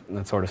 and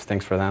that sort of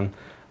stinks for them.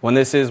 When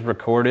this is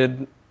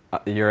recorded,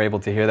 you're able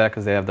to hear that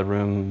because they have the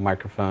room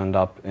microphoned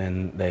up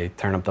and they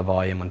turn up the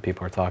volume when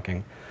people are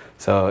talking.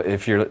 So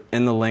if you're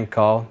in the link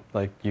call,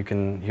 like, you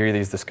can hear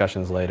these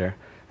discussions later.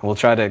 And we'll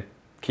try to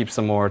keep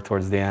some more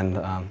towards the end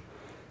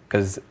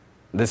because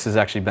this is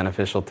actually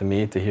beneficial to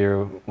me to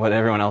hear what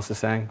everyone else is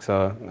saying,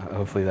 so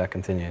hopefully that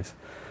continues.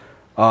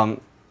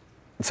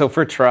 So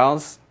for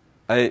trials,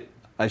 I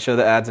show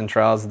the ads and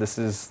trials. This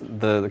is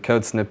the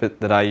code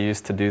snippet that I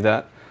use to do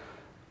that.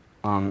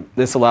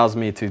 This allows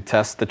me to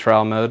test the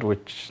trial mode,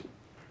 which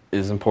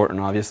is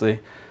important, obviously.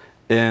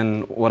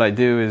 And what I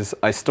do is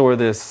I store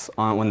this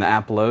on when the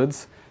app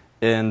loads,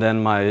 and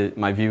then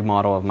my view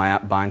model of my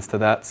app binds to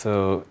that.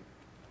 So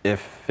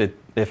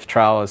if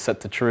trial is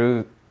set to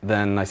true,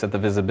 then I set the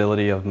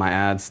visibility of my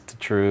ads to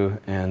true,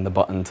 and the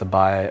button to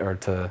buy or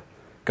to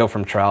go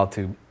from trial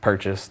to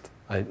purchased,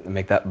 I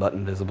make that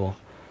button visible.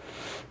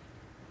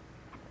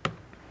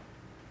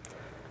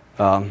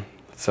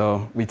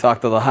 So we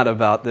talked a lot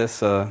about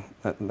this.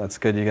 That's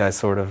good. You guys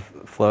sort of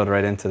flowed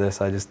right into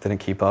this. I just didn't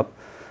keep up.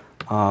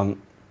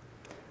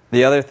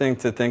 The other thing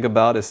to think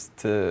about is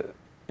to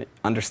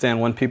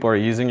understand when people are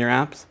using your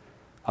apps.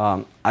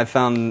 I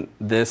found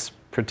this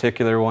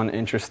particular one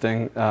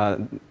interesting.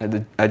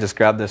 I just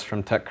grabbed this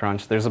from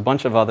TechCrunch. There's a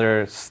bunch of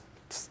other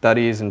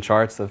studies and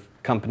charts of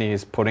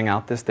companies putting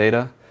out this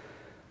data.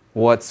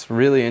 What's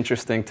really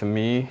interesting to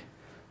me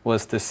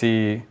was to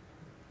see,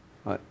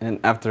 and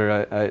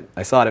after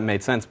I saw it, it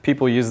made sense.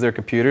 People use their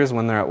computers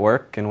when they're at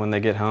work, and when they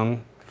get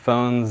home,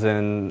 phones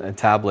and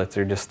tablets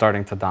are just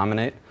starting to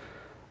dominate.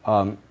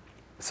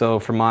 So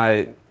for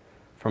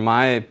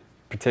my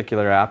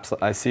particular apps,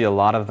 I see a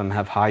lot of them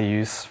have high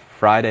use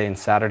Friday and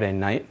Saturday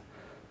night.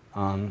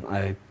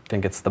 I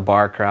think it's the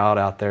bar crowd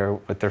out there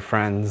with their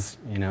friends,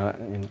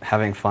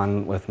 having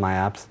fun with my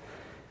apps.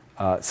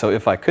 So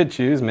if I could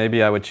choose,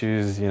 maybe I would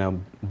choose,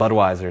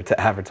 Budweiser to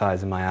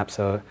advertise in my app.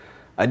 So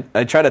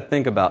I try to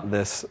think about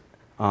this.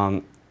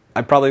 I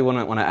probably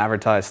wouldn't want to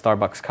advertise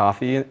Starbucks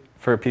coffee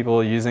for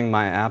people using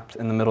my app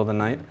in the middle of the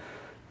night.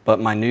 But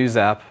my news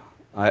app,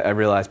 I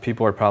realize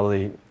people are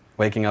probably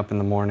waking up in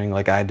the morning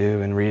like I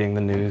do and reading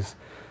the news.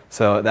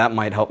 So that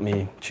might help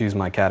me choose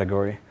my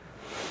category.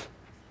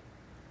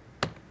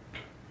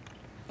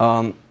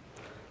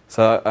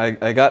 So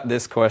I got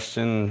this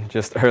question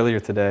just earlier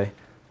today.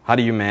 How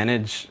do you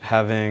manage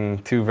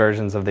having two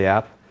versions of the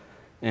app?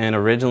 And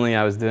originally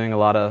I was doing a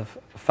lot of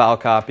file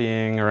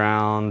copying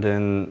around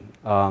and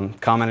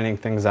commenting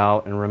things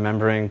out and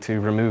remembering to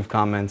remove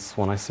comments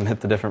when I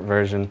submit the different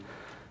version,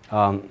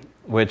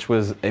 which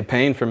was a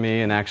pain for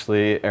me and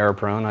actually error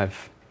prone.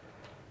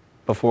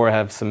 Before I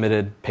have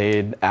submitted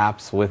paid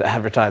apps with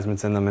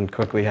advertisements in them and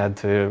quickly had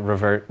to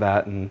revert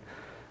that. And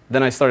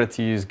then I started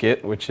to use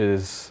Git, which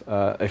is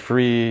a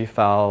free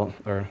file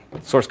or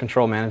source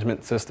control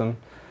management system.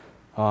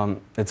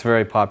 It's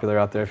very popular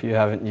out there. If you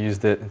haven't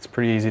used it, it's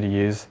pretty easy to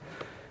use.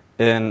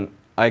 And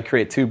I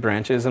create two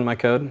branches in my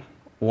code.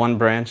 One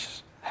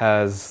branch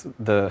has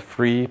the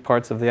free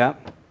parts of the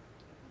app.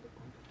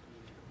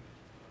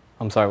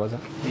 I'm sorry, what was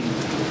that?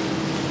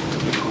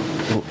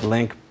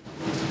 Link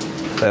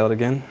failed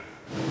again.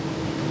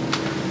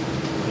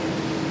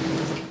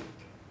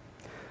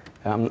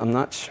 I'm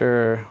not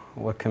sure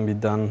what can be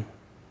done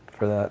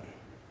for that.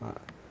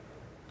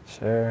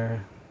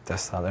 Share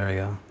desktop, there we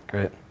go,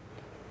 great.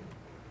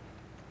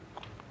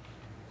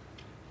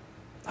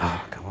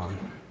 Oh, come on.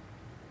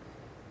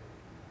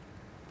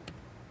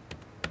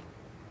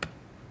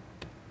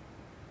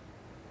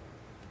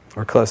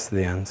 We're close to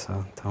the end,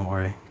 so don't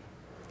worry.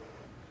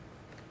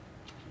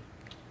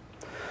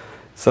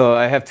 So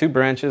I have two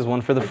branches, one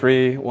for the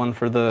free, one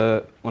for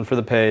the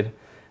paid,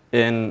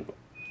 and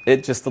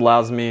it just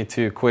allows me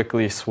to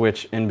quickly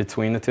switch in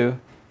between the two.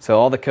 So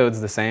all the code's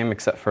the same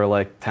except for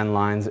like 10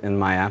 lines in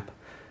my app.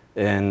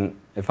 And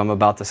if I'm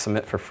about to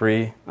submit for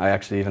free,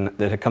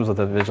 it comes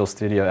with a Visual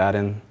Studio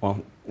add-in. Well,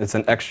 it's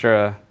an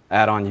extra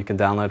add-on you can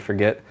download for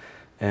Git.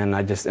 And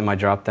I just, in my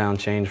drop-down,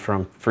 change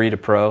from free to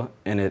pro,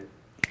 and it,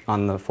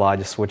 on the fly,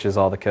 just switches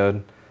all the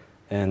code.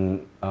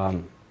 And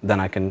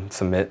then I can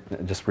submit,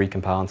 just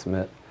recompile and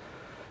submit.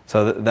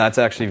 So that's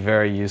actually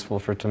very useful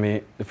for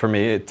me.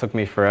 It took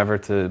me forever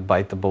to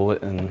bite the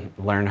bullet and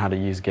learn how to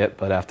use Git,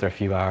 but after a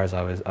few hours,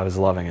 I was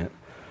loving it.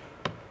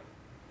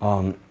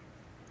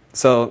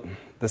 So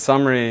the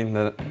summary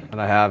that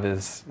I have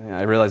is,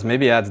 I realized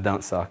maybe ads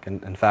don't suck.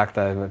 And in fact,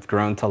 I've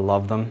grown to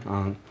love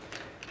them.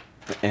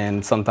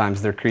 And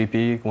sometimes they're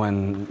creepy.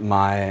 When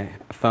my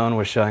phone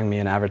was showing me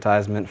an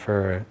advertisement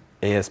for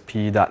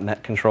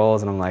ASP.NET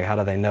controls, and I'm like, how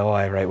do they know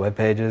I write web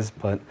pages?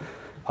 But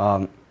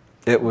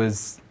it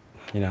was,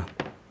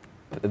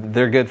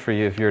 they're good for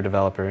you if you're a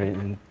developer,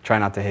 and try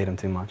not to hate them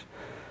too much.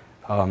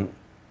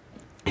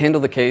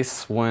 Handle the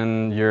case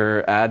when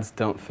your ads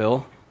don't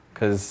fill,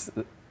 because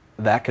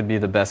that could be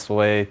the best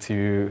way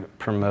to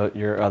promote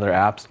your other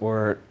apps,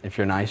 or if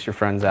you're nice, your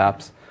friends'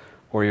 apps,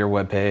 or your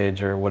web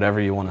page, or whatever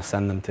you want to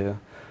send them to.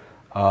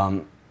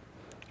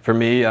 For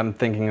me, I'm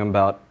thinking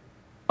about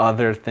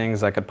other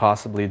things I could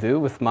possibly do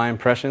with my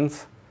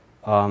impressions.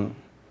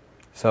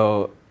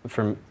 So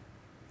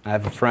I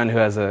have a friend who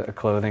has a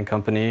clothing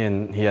company,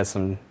 and he has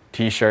some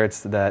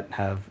T-shirts that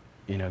have,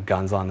 you know,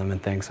 guns on them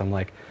and things. So I'm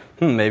like,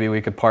 maybe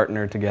we could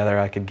partner together.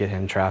 I could get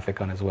him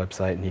traffic on his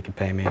website, and he could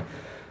pay me.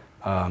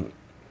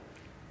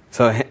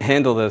 So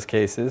handle those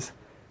cases,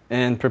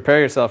 and prepare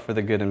yourself for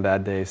the good and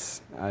bad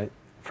days.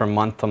 From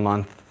month to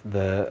month,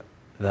 the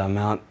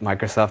amount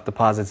Microsoft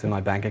deposits in my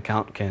bank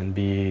account can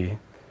be,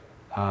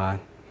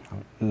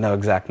 no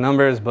exact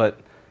numbers, but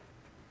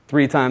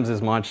 3 times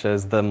as much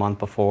as the month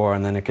before,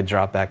 and then it could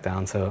drop back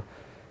down. So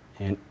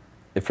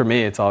for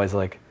me, it's always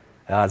like,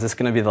 is this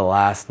going to be the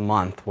last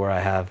month where I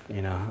have,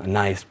 you know, a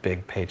nice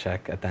big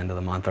paycheck at the end of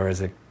the month, or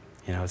is it,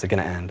 you know, is it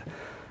going to end?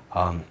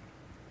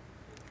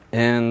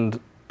 And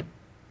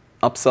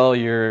upsell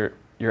your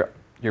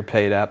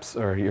paid apps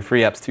or your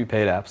free apps to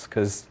paid apps,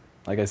 because,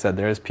 like I said,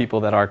 there's people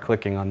that are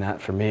clicking on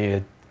that. For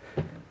me,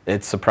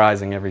 it's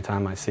surprising every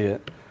time I see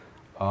it.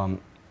 And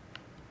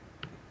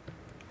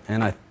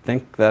I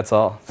think that's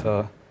all.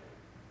 So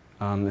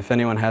if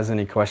anyone has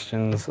any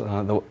questions,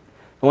 the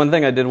one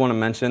thing I did want to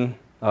mention,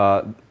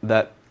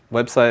 that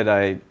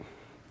website,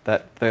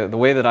 the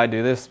way that I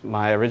do this,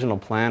 my original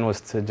plan was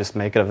to just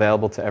make it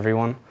available to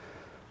everyone.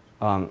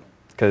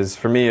 Because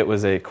for me, it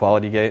was a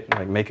quality gate,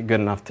 like make it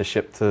good enough to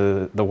ship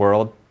to the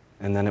world,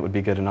 and then it would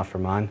be good enough for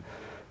mine.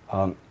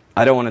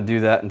 I don't want to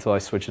do that until I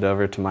switch it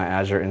over to my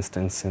Azure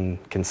instance and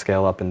can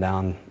scale up and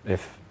down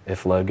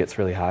if load gets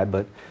really high.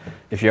 But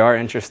if you are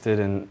interested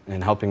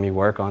in helping me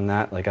work on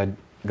that, like, I'd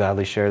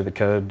gladly share the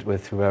code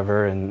with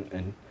whoever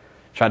and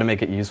try to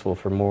make it useful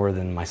for more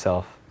than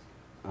myself.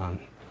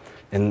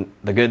 And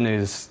the good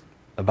news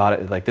about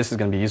it, like, this is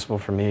going to be useful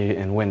for me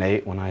in Win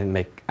 8 when I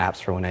make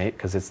apps for Win 8,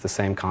 because it's the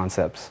same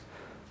concepts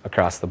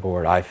across the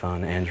board,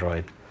 iPhone,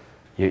 Android.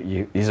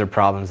 These are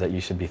problems that you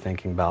should be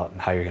thinking about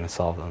and how you're going to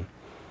solve them.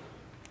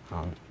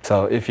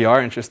 So if you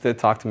are interested,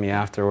 talk to me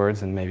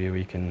afterwards, and maybe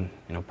we can,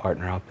 you know,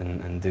 partner up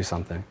and do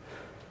something.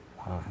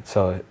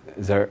 So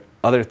is there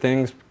other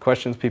things,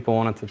 questions people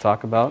wanted to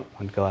talk about?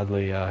 I'd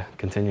gladly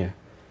continue.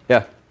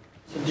 Yeah?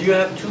 So do you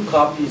have 2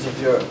 copies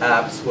of your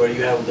apps where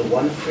you have the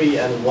one free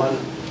and one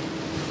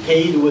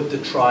paid with the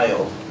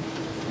trial?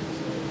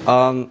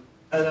 And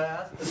I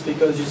asked this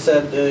because you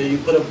said you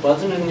put a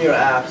button in your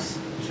apps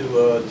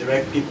to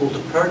direct people to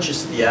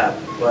purchase the app,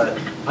 but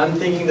I'm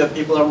thinking that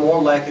people are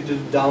more likely to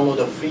download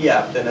a free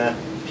app than a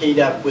paid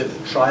app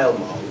with trial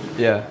mode.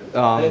 Yeah.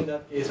 And in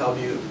that case, how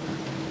do you?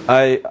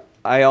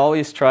 I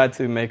always try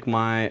to make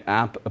my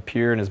app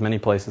appear in as many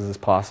places as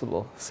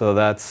possible. So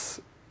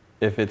that's,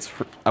 if it's,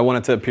 I want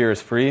it to appear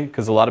as free,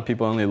 because a lot of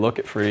people only look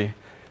at free.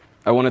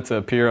 I want it to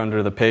appear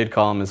under the paid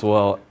column as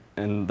well,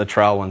 and the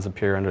trial ones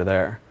appear under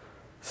there.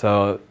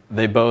 So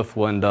they both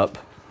will end up,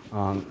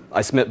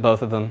 I submit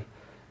both of them,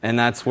 and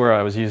that's where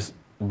I was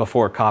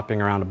before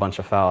copying around a bunch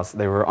of files.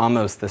 They were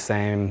almost the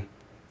same.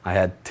 I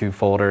had 2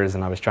 folders,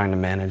 and I was trying to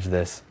manage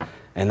this,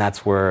 and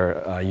that's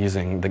where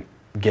using the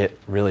Git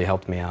really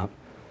helped me out.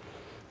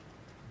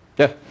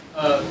 Yeah?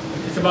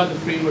 It's about the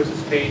free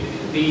versus paid.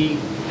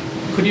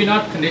 Could you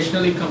not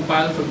conditionally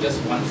compile from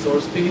just one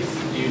source space?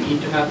 Do you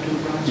need to have 2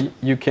 branches?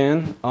 You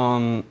can.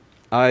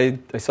 I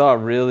saw a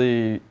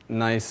really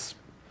nice,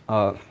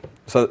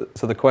 so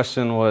the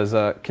question was,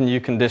 can you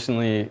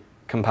conditionally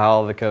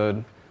compile the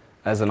code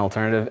as an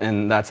alternative?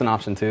 And that's an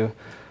option too.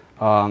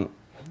 One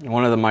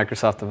of the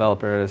Microsoft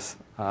developers,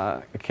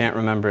 I can't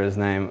remember his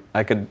name.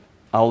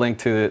 I'll link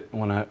to it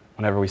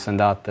whenever we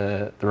send out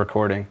the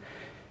recording.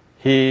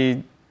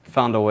 He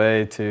found a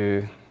way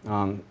to,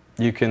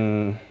 you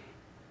can, I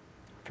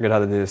forget how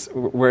to do this.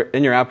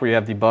 In your app where you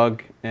have debug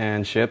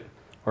and ship,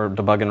 or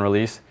debug and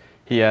release,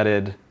 he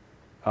added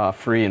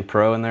free and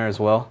pro in there as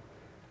well.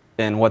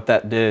 And what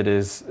that did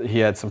is he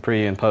had some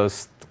pre and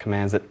post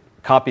commands that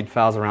copied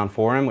files around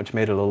for him, which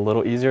made it a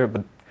little easier,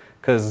 but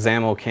because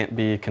XAML can't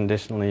be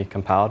conditionally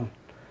compiled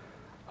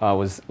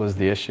was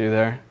the issue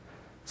there.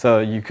 So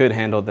you could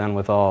handle it then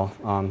with all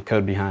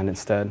code behind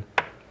instead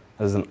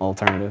as an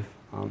alternative.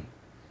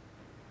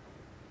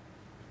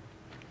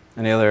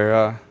 Any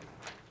other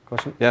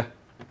questions? Yeah?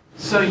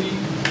 So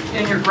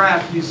in your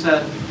graph, you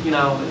said, you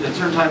know, at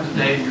certain times of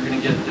day, you're going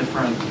to get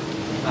different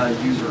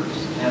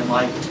users. And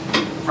like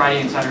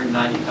Friday and Saturday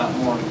night, you got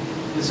more.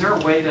 Is there a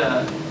way to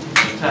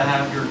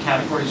have your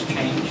categories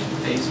change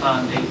based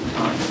on date and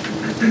time?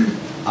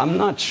 I'm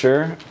not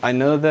sure. I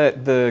know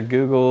that the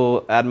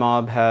Google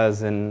AdMob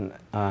has an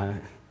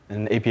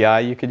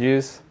API you could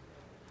use.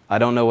 I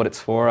don't know what it's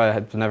for. I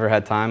have never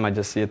had time. I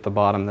just see at the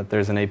bottom that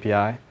there's an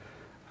API.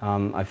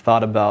 I've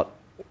thought about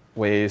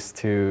ways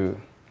to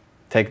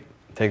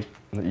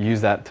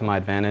use that to my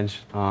advantage.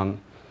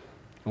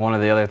 One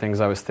of the other things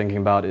I was thinking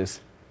about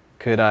is,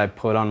 could I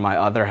put on my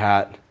other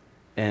hat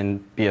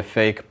and be a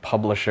fake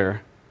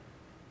publisher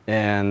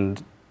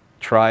and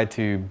try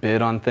to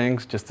bid on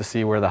things just to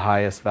see where the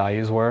highest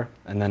values were,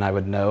 and then I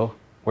would know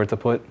where to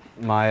put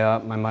my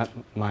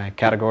my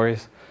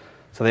categories.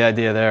 So the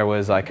idea there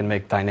was I can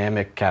make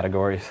dynamic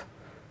categories.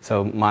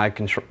 So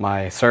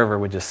my server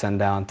would just send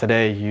down,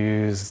 today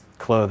use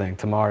clothing,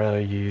 tomorrow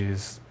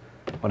use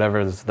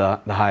whatever is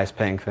the highest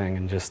paying thing,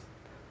 and just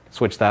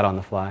switch that on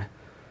the fly.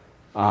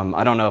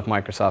 I don't know if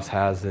Microsoft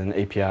has an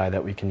API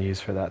that we can use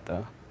for that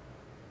though.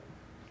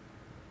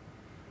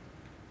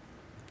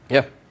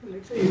 Yeah.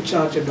 Let's say you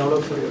charge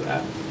 $1 for your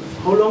app.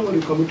 How long are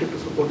you committed to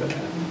support that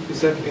app?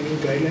 Is there any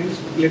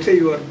guidelines? Let's say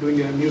you are doing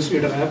a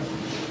newsreader app,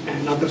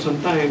 and after some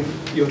time,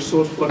 your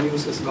source for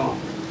news is gone.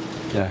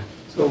 Yeah.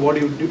 So what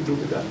do you do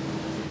with that?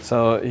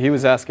 So he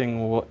was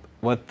asking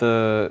what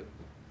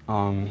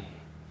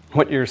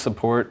your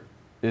support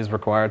is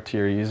required to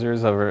your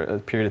users over a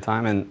period of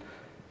time, and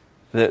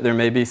there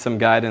may be some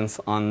guidance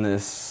on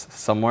this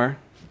somewhere.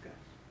 Okay.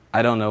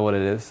 I don't know what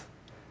it is.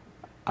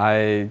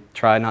 I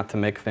try not to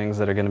make things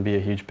that are going to be a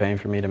huge pain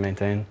for me to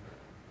maintain.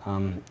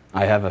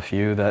 I have a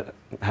few that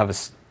have a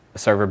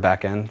server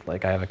backend,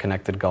 like I have a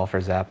connected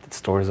golfers app that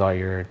stores all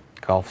your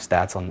golf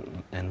stats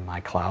in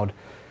my cloud,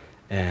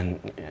 and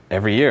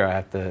every year I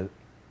have to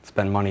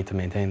spend money to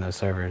maintain those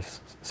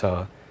servers.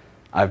 So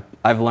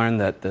I've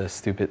learned that the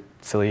stupid,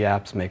 silly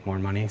apps make more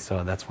money,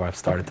 so that's where I've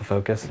started to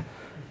focus.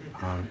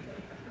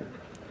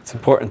 It's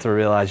important to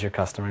realize your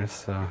customers.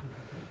 So,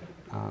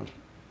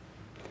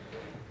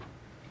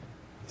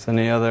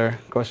 any other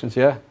questions?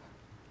 Yeah.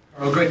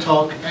 Oh, great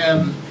talk.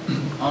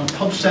 On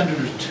Pub Center,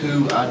 there's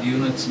 2 ad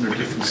units and they're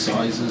different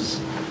sizes.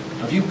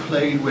 Have you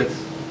played with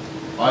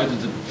either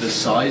the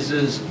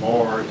sizes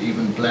or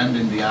even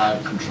blending the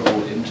ad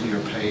control into your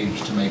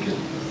page to make it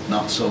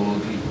not so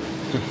ugly?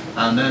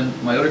 And then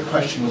my other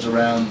question was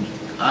around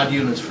ad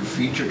units for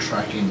feature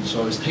tracking.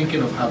 So I was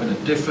thinking of having a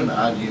different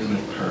ad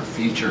unit per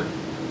feature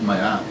in my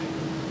app,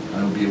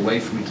 and it would be a way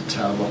for me to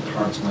tell what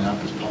parts of my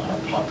app are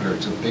popular.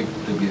 It'd be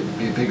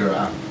a bigger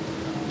app.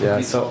 Yeah.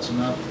 Any thoughts on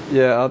that?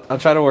 Yeah, I'll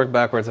try to work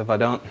backwards. If I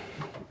don't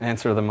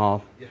answer them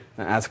all,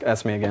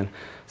 ask me again.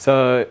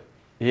 So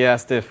he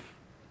asked if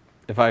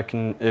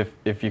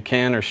you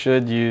can or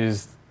should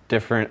use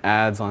different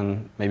ads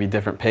on maybe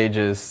different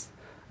pages.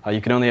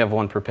 You can only have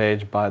one per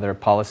page by their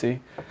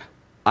policy.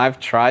 I've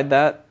tried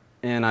that,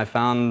 and I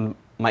found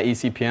my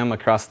eCPM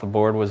across the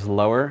board was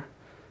lower.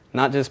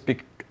 Not just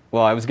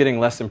well, I was getting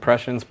less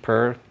impressions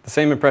the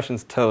same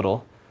impressions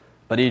total,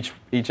 but each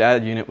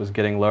ad unit was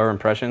getting lower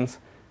impressions.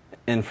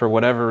 And for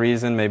whatever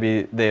reason,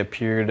 maybe they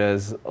appeared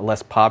as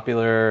less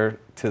popular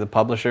to the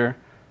publisher.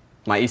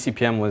 My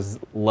eCPM was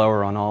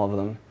lower on all of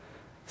them.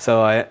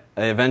 So I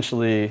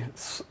eventually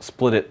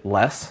split it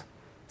less.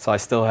 So I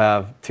still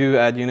have 2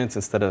 ad units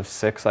instead of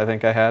 6 I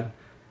think I had.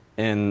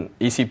 And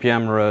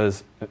eCPM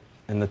rose,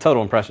 and the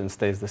total impression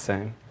stays the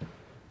same.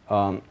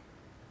 I've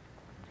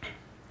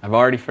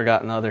already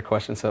forgotten the other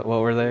questions. So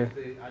what were they?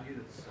 The ad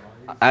unit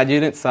size. Ad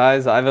unit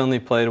size. I've only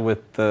played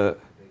with the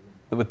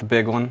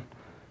big one.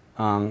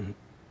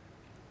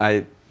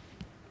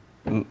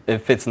 It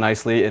fits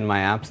nicely in my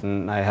apps,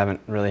 and I haven't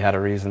really had a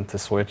reason to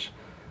switch.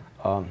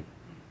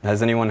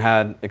 Has anyone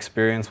had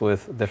experience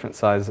with different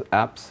size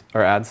apps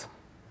or ads?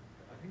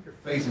 I think you're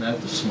phasing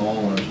out the small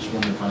one. I'm just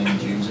wondering if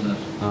anyone's using it.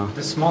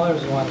 The smaller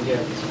one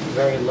gets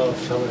very low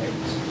fill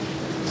rates.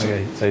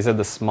 Okay, so you said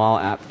the small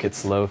app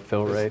gets low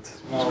fill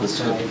rates? Small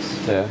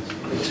size. Yeah,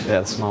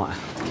 the small app.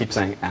 I keep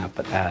saying app,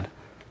 but ad.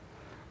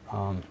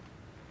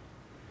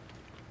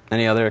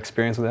 Any other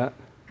experience with that?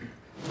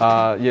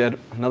 You had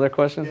another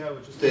question? Yeah,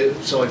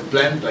 so I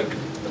blend, I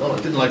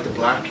didn't like the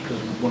black because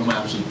one of my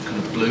apps was kind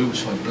of blue,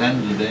 so I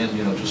blended it in,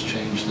 just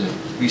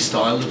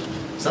restyled it.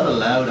 Is that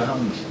allowed? I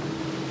haven't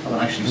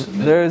actually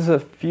submitted. There's a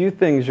few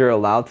things you're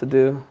allowed to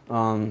do.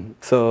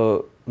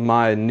 So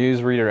my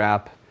newsreader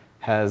app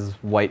has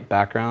white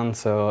background,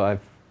 so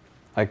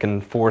I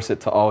can force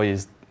it to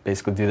always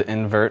basically do the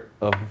invert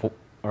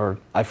or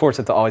I force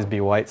it to always be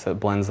white so it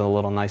blends a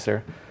little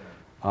nicer.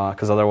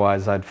 Because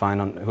otherwise I'd find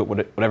on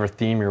whatever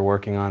theme you're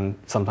working on,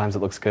 sometimes it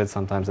looks good,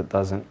 sometimes it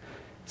doesn't.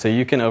 So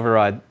you can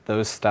override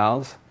those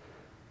styles,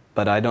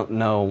 but I don't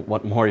know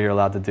what more you're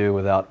allowed to do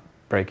without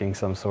breaking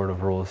some sort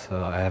of rules,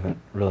 so I haven't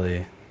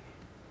really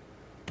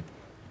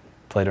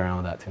played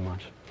around with that too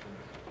much.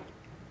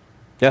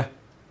 Yeah?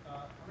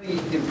 How many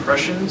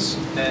impressions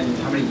and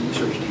how many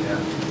users do you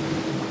have?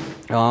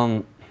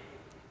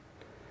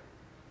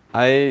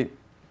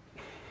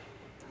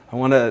 I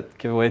want to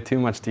give away too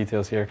much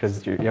details here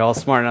because you're all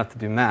smart enough to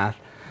do math.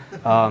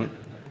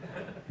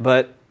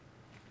 But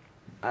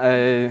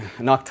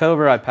in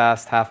October, I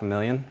passed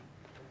 500,000.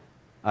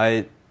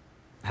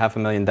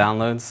 500,000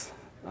 downloads.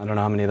 I don't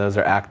know how many of those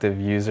are active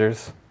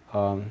users.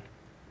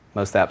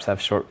 Most apps have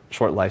short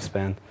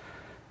lifespan.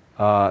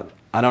 I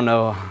don't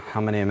know how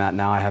many I'm at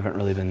now. I haven't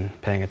really been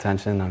paying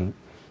attention. I'm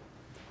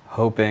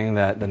hoping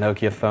that the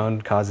Nokia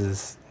phone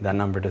causes that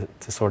number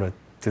to sort of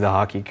do the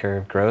hockey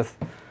curve growth.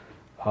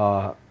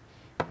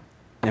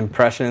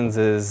 Impressions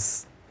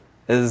is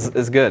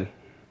good.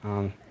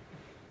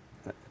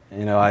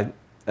 You know,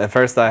 at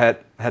first I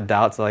had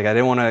doubts, like I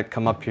didn't want to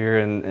come up here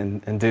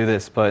and do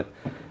this, but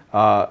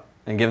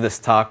and give this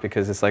talk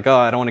because it's like, oh,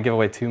 I don't want to give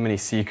away too many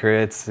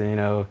secrets. You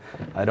know,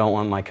 I don't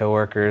want my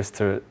coworkers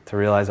to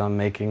realize I'm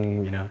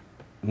making, you know,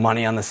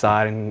 money on the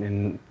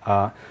side.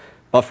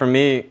 But for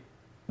me,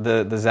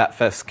 the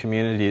ZapFest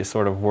community is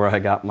sort of where I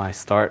got my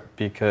start,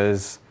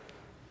 because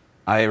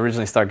I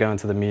originally started going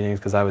to the meetings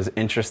because I was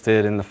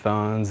interested in the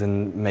phones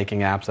and making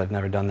apps. I've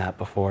never done that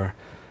before.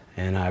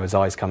 And I was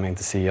always coming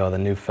to see, oh, the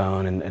new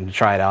phone and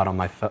try it out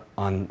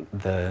on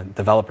the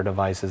developer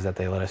devices that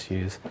they let us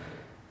use.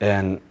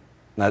 And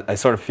I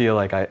sort of feel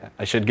like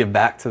I should give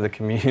back to the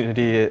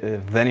community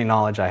with any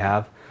knowledge I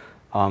have.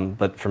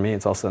 But for me,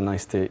 it's also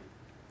nice to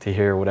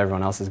hear what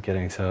everyone else is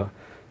getting. So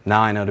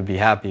now I know to be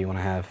happy when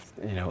I have,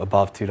 you know,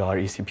 above $2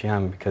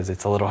 eCPM, because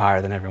it's a little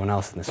higher than everyone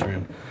else in this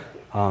room.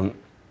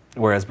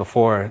 Whereas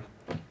before,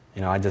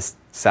 you know, I just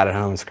sat at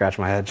home and scratched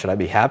my head. Should I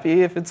be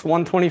happy if it's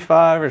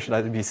 125, or should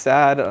I be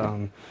sad?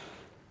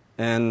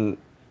 And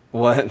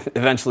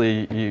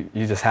eventually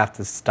you just have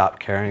to stop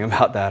caring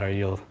about that, or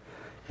you'll,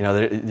 you know,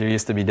 there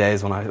used to be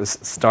days when I was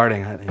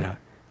starting, you know,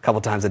 a couple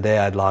times a day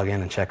I'd log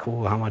in and check,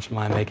 ooh, how much am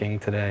I making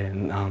today?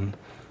 And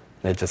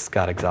it just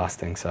got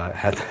exhausting, so I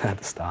had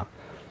to stop.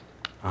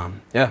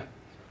 Yeah.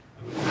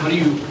 How do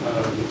you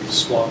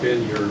swap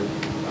in your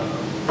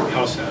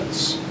house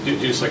ads? Do you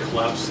just like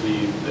collapse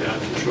the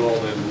ad control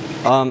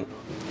and?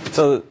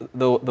 So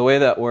the way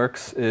that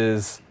works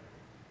is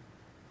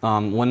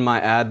when my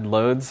ad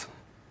loads,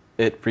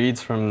 it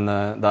reads from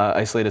the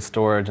isolated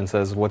storage and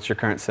says, what's your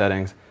current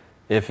settings?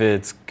 If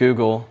it's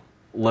Google,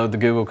 load the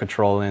Google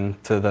control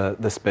into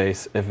the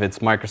space. If it's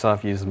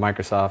Microsoft, use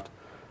Microsoft.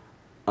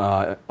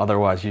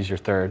 Otherwise, use your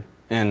third.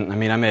 And I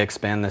mean, I may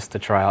expand this to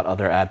try out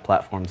other ad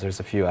platforms. There's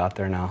a few out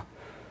there now,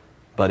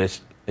 but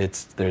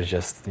there's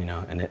just, you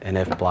know, an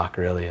if block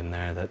really in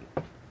there that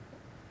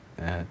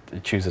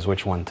it chooses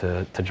which one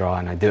to draw,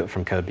 and I do it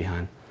from code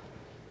behind.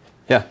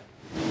 Yeah.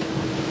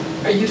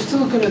 Are you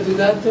still going to do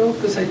that though?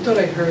 Because I thought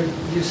I heard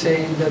you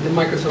saying that the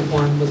Microsoft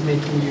one was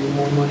making you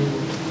more money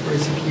per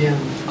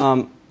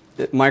CPM.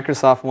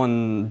 Microsoft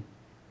one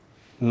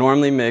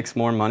normally makes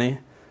more money,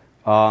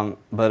 but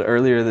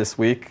earlier this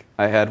week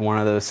I had one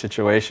of those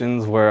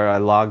situations where I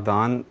logged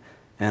on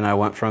and I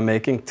went from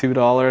making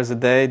 $2 a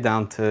day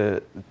down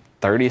to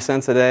 30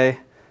 cents a day.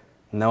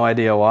 No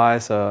idea why.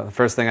 So the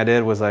first thing I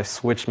did was I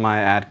switched my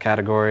ad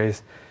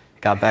categories,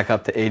 got back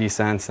up to 80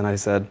 cents, and I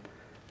said,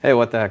 hey,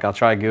 what the heck, I'll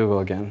try Google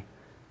again.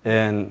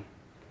 And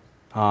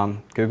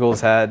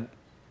Google's had,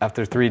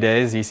 after 3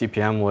 days,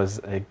 eCPM was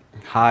a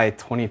high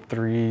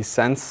 23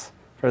 cents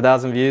for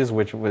 1,000 views,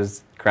 which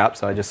was crap,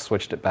 so I just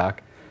switched it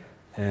back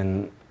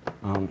and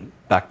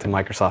back to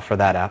Microsoft for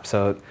that app.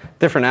 So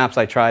different apps,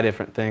 I try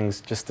different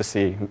things just to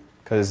see,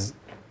 because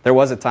there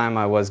was a time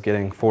I was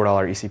getting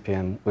 $4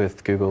 eCPM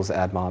with Google's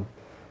AdMob.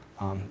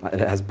 It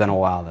has been a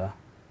while though.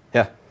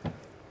 Yeah.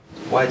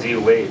 Why do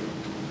you wait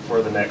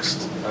for the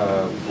next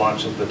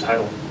launch of the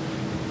title?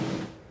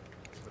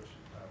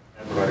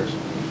 Ad providers.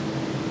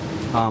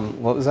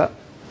 What was that?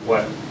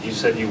 What? You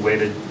said you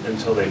waited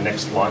until they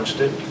next launched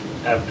it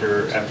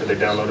after they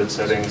downloaded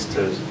settings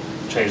to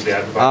change the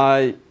ad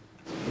provider?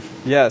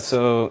 Yeah,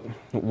 so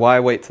why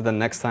wait till the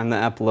next time the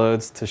app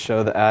loads to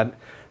show the ad?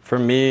 For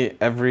me,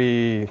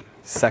 every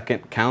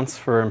second counts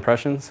for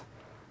impressions.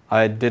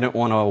 I didn't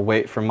want to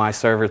wait for my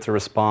server to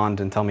respond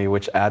and tell me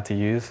which ad to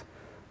use.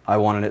 I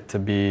wanted it to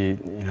be,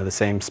 you know, the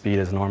same speed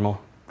as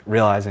normal,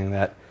 realizing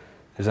that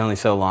there's only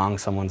so long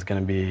someone's going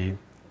to be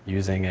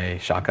using a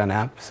shotgun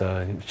app,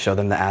 so show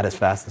them the ad as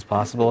fast as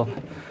possible.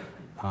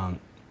 And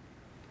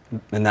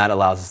that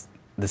allows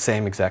the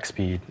same exact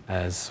speed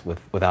as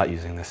without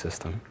using the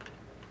system.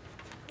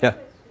 Yeah.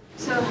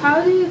 So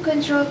how do you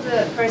control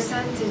the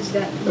percentage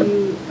that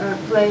you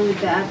play with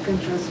the ad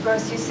controls?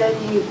 First you said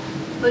you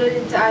put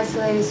it into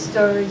isolated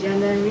storage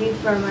and then read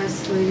from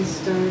isolated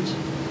storage.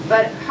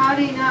 But how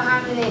do you know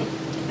how many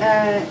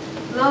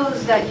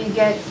loads that you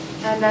get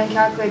and then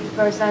calculate the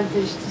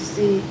percentage to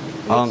see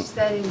which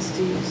settings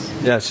to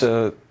use? Yeah,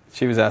 so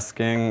she was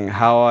asking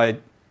how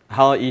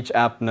each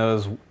app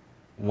knows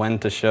when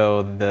to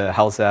show the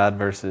house ad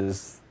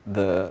versus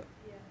the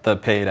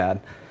paid ad.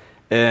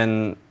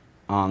 And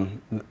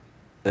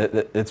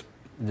it's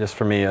just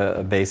for me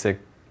a basic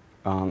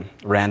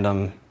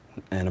random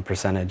and a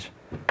percentage.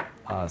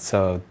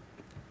 So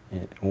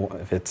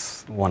if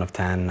it's 1 of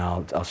 10,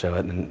 I'll show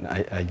it, and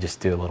I just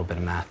do a little bit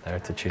of math there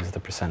to choose the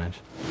percentage.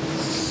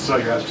 So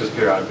your apps just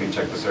periodically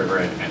check the server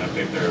and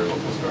update their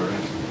local storage?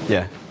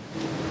 Yeah.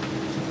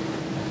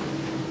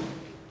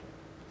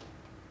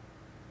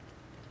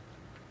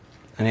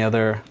 Any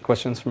other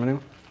questions from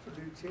anyone?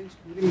 Do you change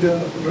during the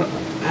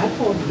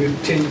app, or do you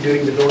change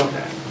during the load of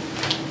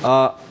the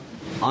app?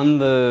 On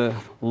the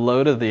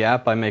load of the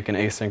app, I make an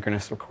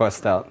asynchronous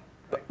request out.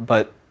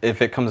 But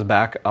if it comes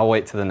back, I'll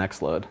wait to the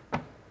next load.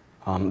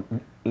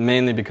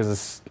 Mainly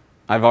because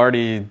I've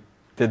already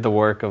did the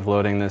work of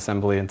loading the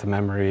assembly into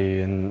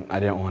memory, and I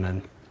didn't want to,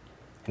 you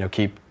know,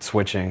 keep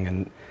switching.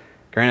 And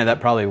granted, that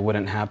probably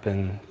wouldn't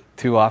happen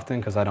too often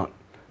because I don't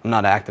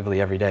not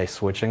actively every day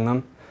switching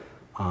them,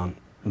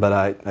 but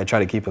I try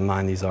to keep in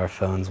mind these are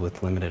phones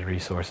with limited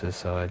resources,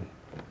 so I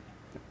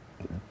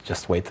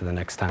just wait till the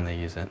next time they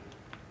use it.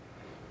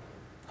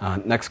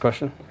 Next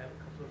question.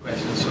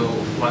 Question. So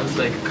one's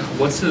like,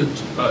 what's the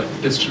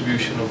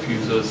distribution of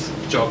users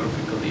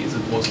geographically? Is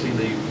it mostly in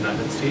the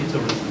United States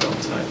or is it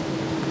outside?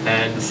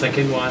 And the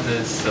second one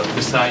is,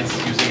 besides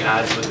using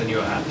ads within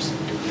your apps,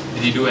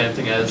 did you do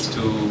anything else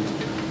to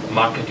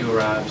market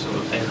your apps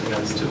or anything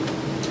else to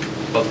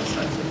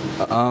publicize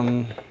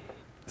it?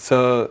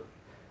 So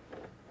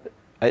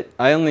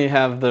I only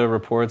have the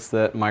reports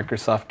that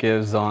Microsoft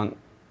gives on.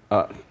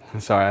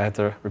 Sorry, I had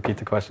to repeat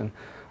the question.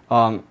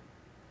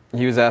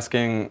 He was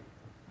asking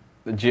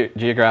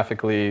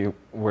geographically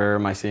where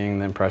am I seeing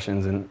the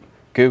impressions, and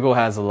Google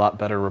has a lot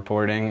better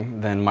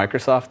reporting than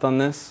Microsoft on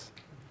this.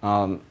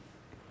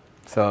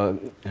 So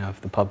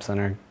if the Pub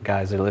Center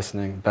guys are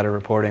listening, better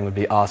reporting would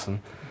be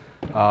awesome.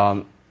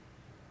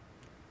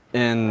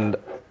 And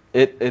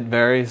it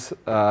varies.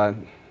 I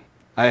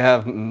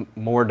have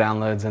more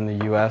downloads in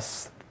the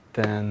US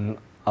than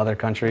other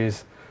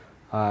countries.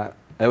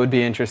 It would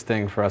be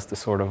interesting for us to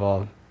sort of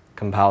all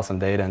compile some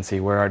data and see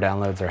where our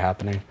downloads are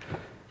happening.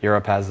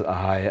 Europe has a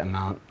high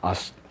amount.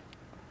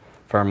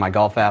 For my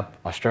golf app,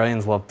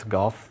 Australians love to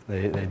golf.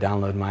 They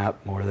download my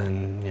app more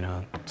than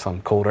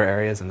some colder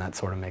areas, and that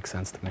sort of makes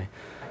sense to me.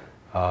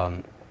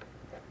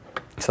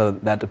 So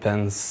that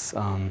depends.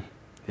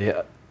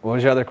 Yeah. What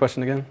was your other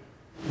question again?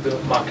 The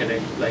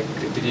marketing, like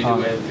did you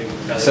do anything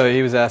else? So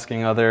he was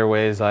asking other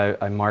ways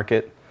I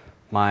market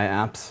my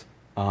apps.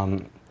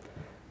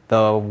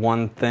 The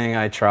one thing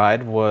I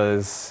tried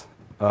was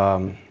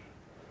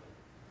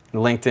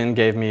LinkedIn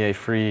gave me a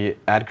free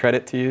ad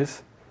credit to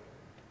use,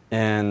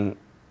 and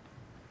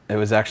it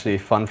was actually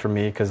fun for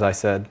me because I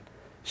said,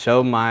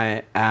 show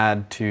my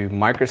ad to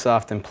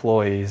Microsoft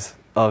employees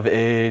of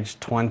age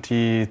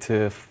 20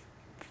 to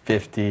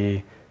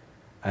 50,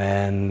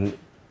 and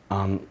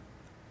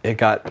it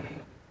got, I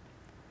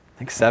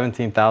think,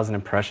 17,000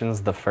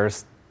 impressions the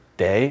first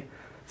day.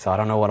 So I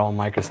don't know what all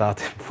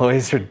Microsoft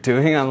employees are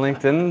doing on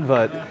LinkedIn,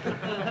 but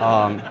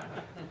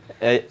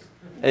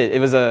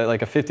it was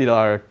like a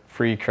 $50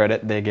 free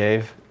credit they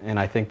gave, and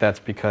I think that's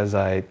because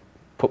I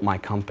put my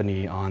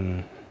company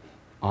on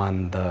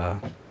the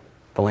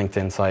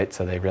LinkedIn site,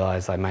 so they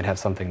realized I might have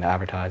something to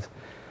advertise.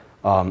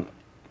 I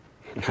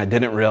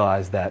didn't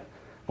realize that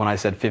when I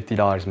said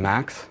 $50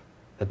 max,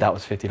 that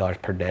was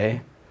 $50 per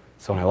day.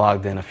 So when I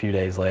logged in a few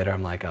days later,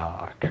 I'm like,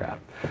 oh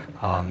crap.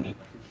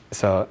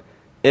 So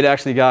it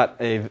actually got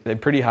a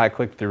pretty high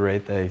click-through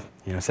rate. They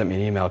sent me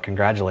an email,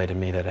 congratulated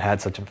me that it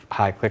had such a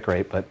high click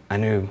rate, but I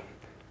knew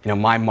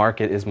my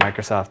market is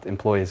Microsoft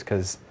employees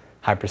because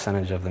high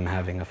percentage of them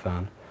having a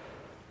phone.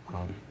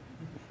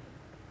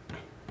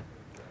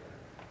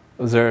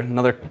 Was there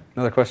another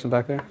question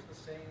back there?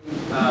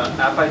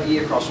 App ID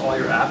across all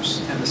your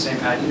apps and the same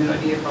ad unit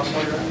ID across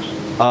all your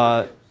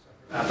apps?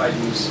 App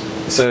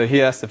IDs. So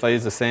he asked if I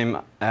use the same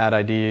ad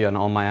ID on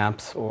all my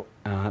apps. Or,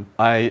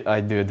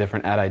 I do a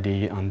different ad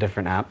ID on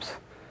different apps.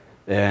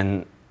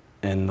 And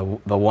in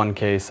the one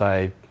case,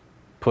 I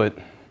put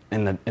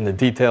in the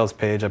details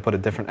page, I put a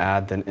different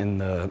ad than in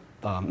the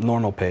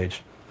normal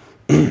page.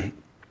 And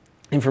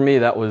for me,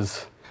 that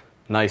was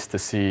nice to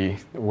see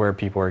where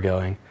people are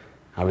going.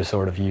 I was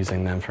sort of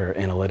using them for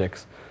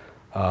analytics.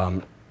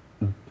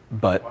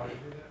 But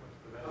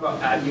What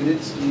about ad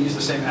units? Do you use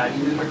the same ad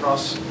unit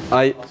across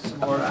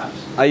similar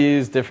apps? I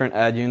use different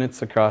ad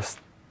units across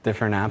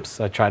different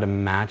apps. I try to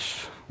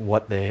match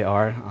what they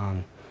are.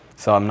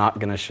 So I'm not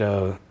going to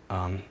show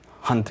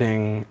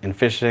hunting and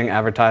fishing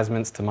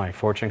advertisements to my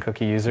fortune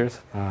cookie users.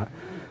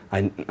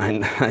 I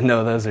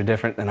know those are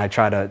different, and I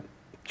try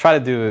to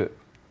do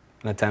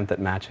an attempt at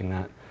matching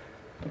that.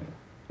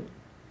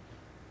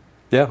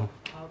 Yeah.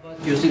 How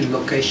about using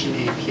location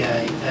API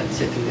and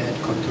setting that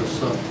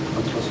controls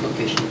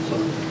location? So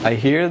I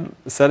hear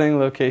setting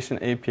location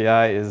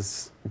API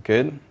is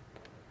good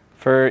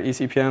for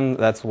eCPM.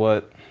 That's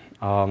what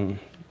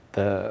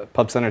the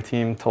Pub Center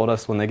team told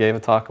us when they gave a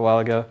talk a while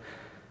ago.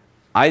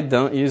 I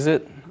don't use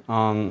it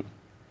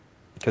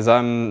because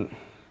I'm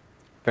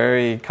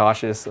very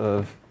cautious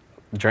of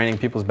draining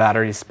people's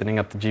batteries, spinning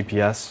up the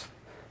GPS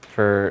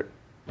for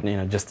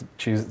just to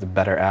choose the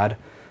better ad.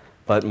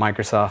 But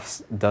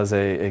Microsoft does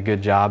a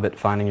good job at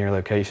finding your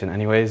location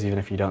anyways, even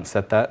if you don't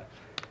set that,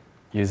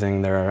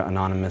 using their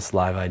anonymous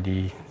live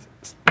ID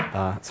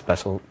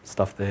special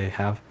stuff they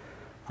have.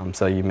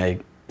 So you may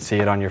see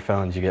it on your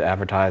phones. You get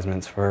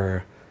advertisements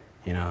for,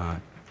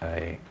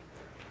 a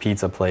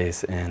pizza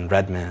place in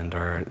Redmond,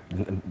 or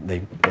they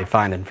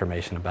find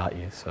information about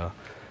you, so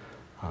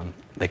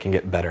they can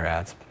get better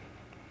ads.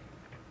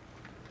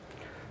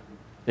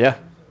 Yeah?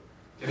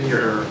 Getting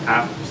your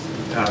app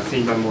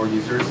seen by more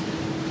users,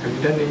 have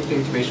you done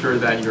anything to make sure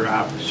that your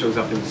app shows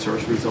up in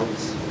search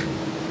results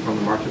from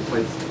the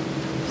marketplace?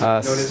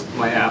 Notice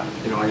my app,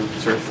 I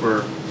search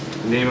for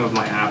the name of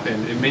my app,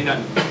 and it may not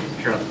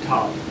appear at the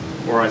top,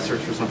 or I search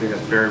for something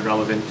that's very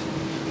relevant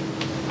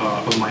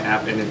of my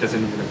app, and it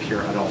doesn't even appear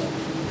at all.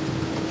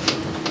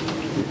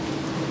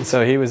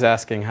 So he was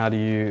asking, how do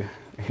you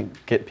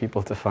get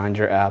people to find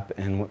your app?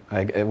 And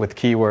with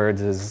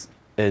keywords is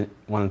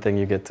one thing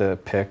you get to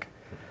pick.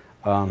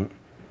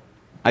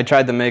 I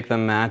tried to make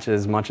them match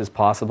as much as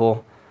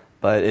possible,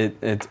 but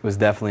it was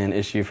definitely an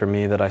issue for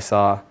me that I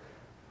saw.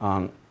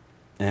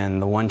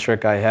 And the one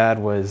trick I had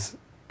was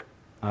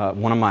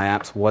one of my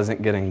apps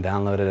wasn't getting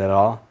downloaded at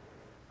all.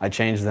 I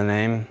changed the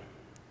name,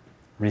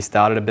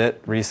 restyled it a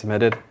bit,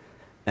 resubmitted,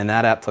 and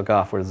that app took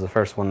off, whereas the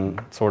first one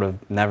sort of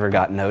never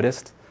got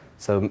noticed.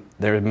 So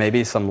there may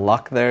be some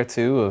luck there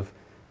too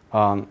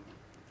of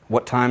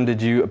what time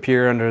did you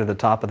appear under the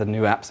top of the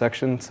new app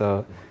section.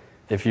 So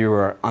if you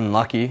were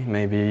unlucky,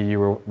 maybe you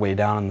were way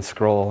down on the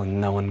scroll and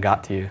no one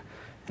got to you.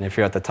 And if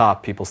you're at the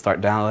top, people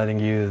start downloading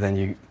you, then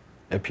you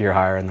appear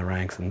higher in the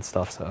ranks and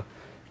stuff. So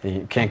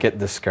you can't get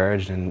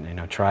discouraged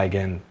and try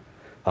again.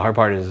 The hard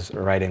part is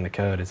writing the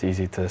code. It's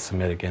easy to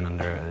submit again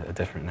under a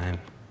different name.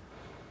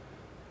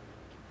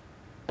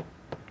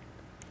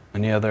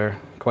 Any other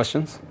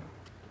questions?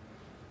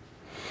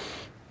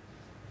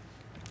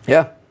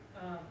 Yeah?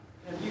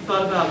 Have you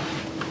thought about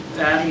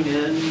adding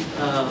in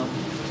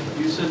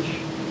usage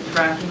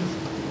tracking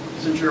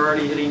since you're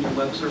already hitting your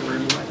web server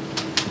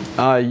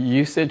anyway?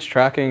 Usage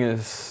tracking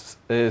is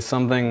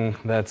something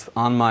that's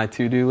on my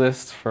to-do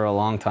list for a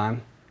long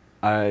time.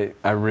 I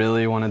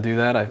really want to do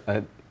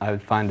that. I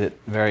find it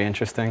very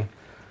interesting.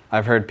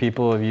 I've heard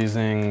people of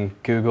using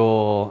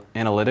Google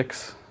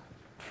Analytics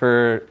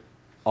for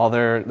all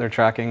their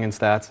tracking and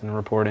stats and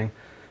reporting.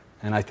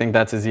 And I think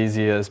that's as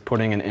easy as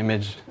putting an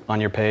image on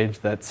your page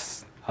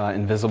that's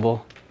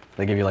invisible.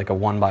 They give you like a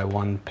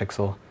 1x1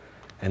 pixel,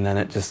 and then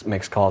it just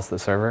makes calls to the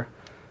server.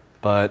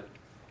 But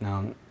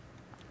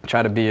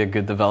try to be a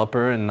good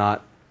developer and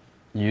not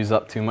use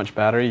up too much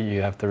battery.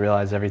 You have to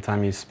realize every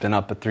time you spin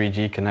up a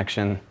 3G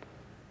connection,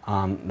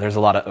 there's a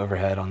lot of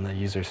overhead on the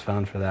user's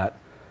phone for that.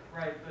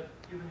 Right, but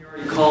given you're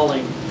already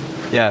calling.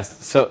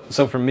 Yes,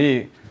 so for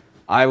me,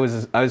 I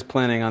was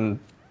planning on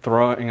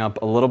throwing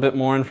up a little bit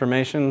more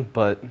information,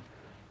 but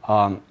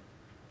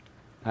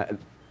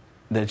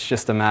it's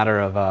just a matter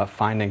of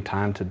finding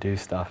time to do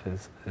stuff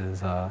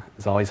is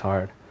always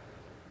hard.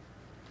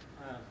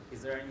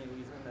 Is there any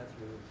reason that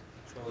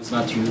you chose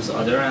not to use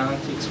other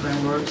analytics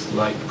frameworks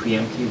like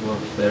preemptive or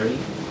query?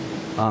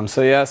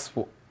 So yes,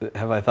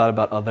 have I thought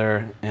about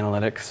other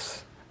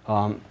analytics?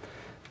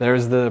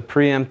 There's the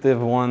preemptive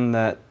one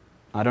that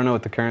I don't know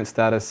what the current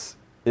status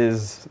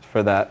is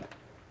for that.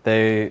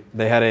 They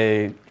had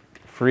a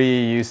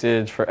free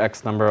usage for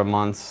X number of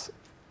months.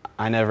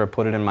 I never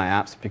put it in my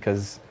apps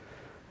because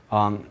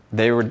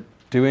they were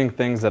doing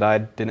things that I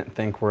didn't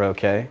think were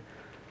okay,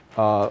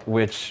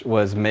 which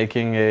was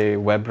making a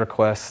web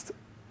request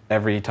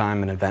every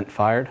time an event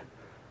fired.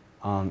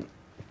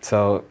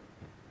 So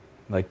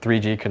like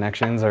 3G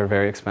connections are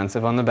very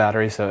expensive on the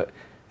battery, so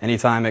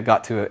anytime it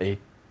got to a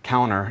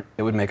counter,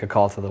 it would make a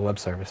call to the web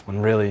service, when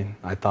really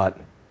I thought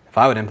if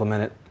I would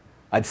implement it,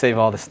 I'd save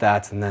all the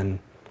stats and then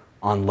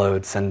on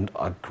load send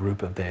a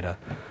group of data.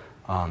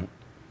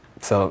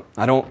 So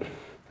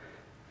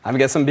I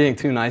guess I'm being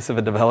too nice of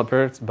a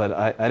developer, but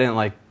I didn't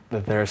like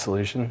their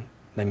solution.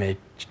 They may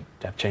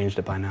have changed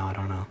it by now, I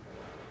don't know.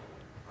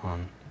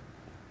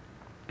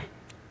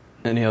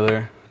 Any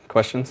other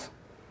questions?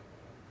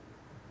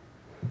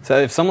 So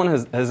if someone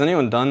has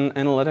anyone done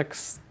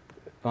analytics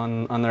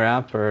on their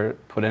app or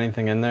put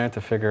anything in there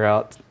to figure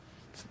out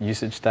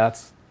usage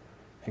stats?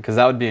 Because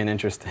that would be an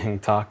interesting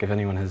talk if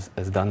anyone has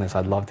done this.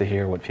 I'd love to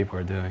hear what people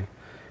are doing.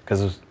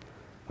 Because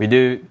we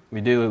do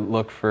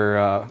look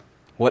for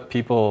what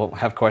people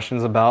have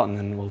questions about, and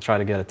then we'll try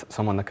to get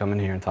someone to come in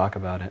here and talk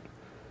about it.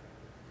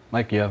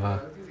 Mike, you have a... I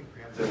was using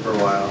Preemptive for a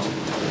while.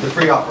 The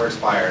free offer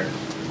expired.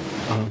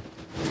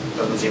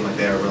 Doesn't seem like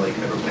they're a really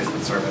good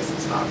replacement service.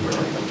 It's not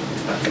really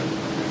expensive.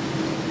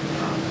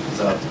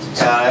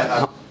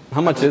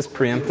 How much is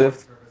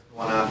Preemptive?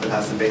 One app that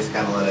has some basic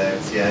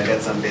analytics. Yeah, I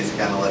get some basic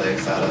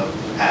analytics out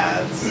of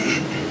ads,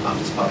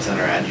 just pub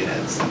center ad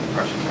units and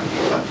impression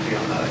tracking. But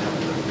beyond that, I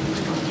haven't done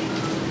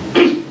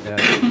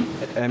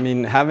much. Yeah, I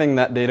mean, having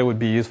that data would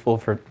be useful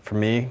for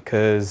me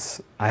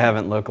because I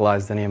haven't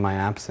localized any of my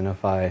apps, and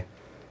if I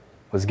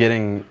was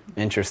getting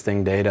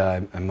interesting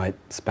data, I might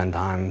spend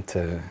time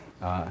to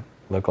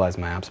localize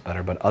my apps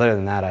better. But other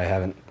than that, I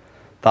haven't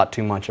thought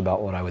too much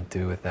about what I would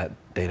do with that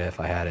data if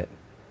I had it.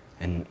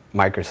 And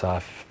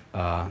Microsoft,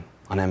 on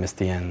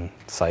MSDN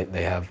site,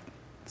 they have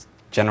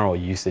general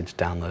usage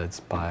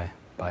downloads by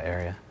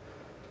area.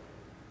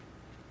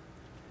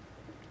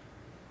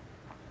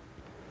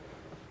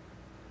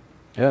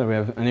 Yeah, do we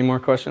have any more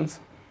questions?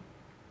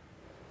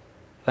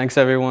 Thanks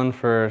everyone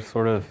for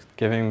sort of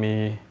giving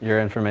me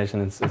your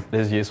information. It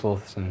is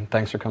useful, and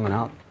thanks for coming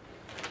out.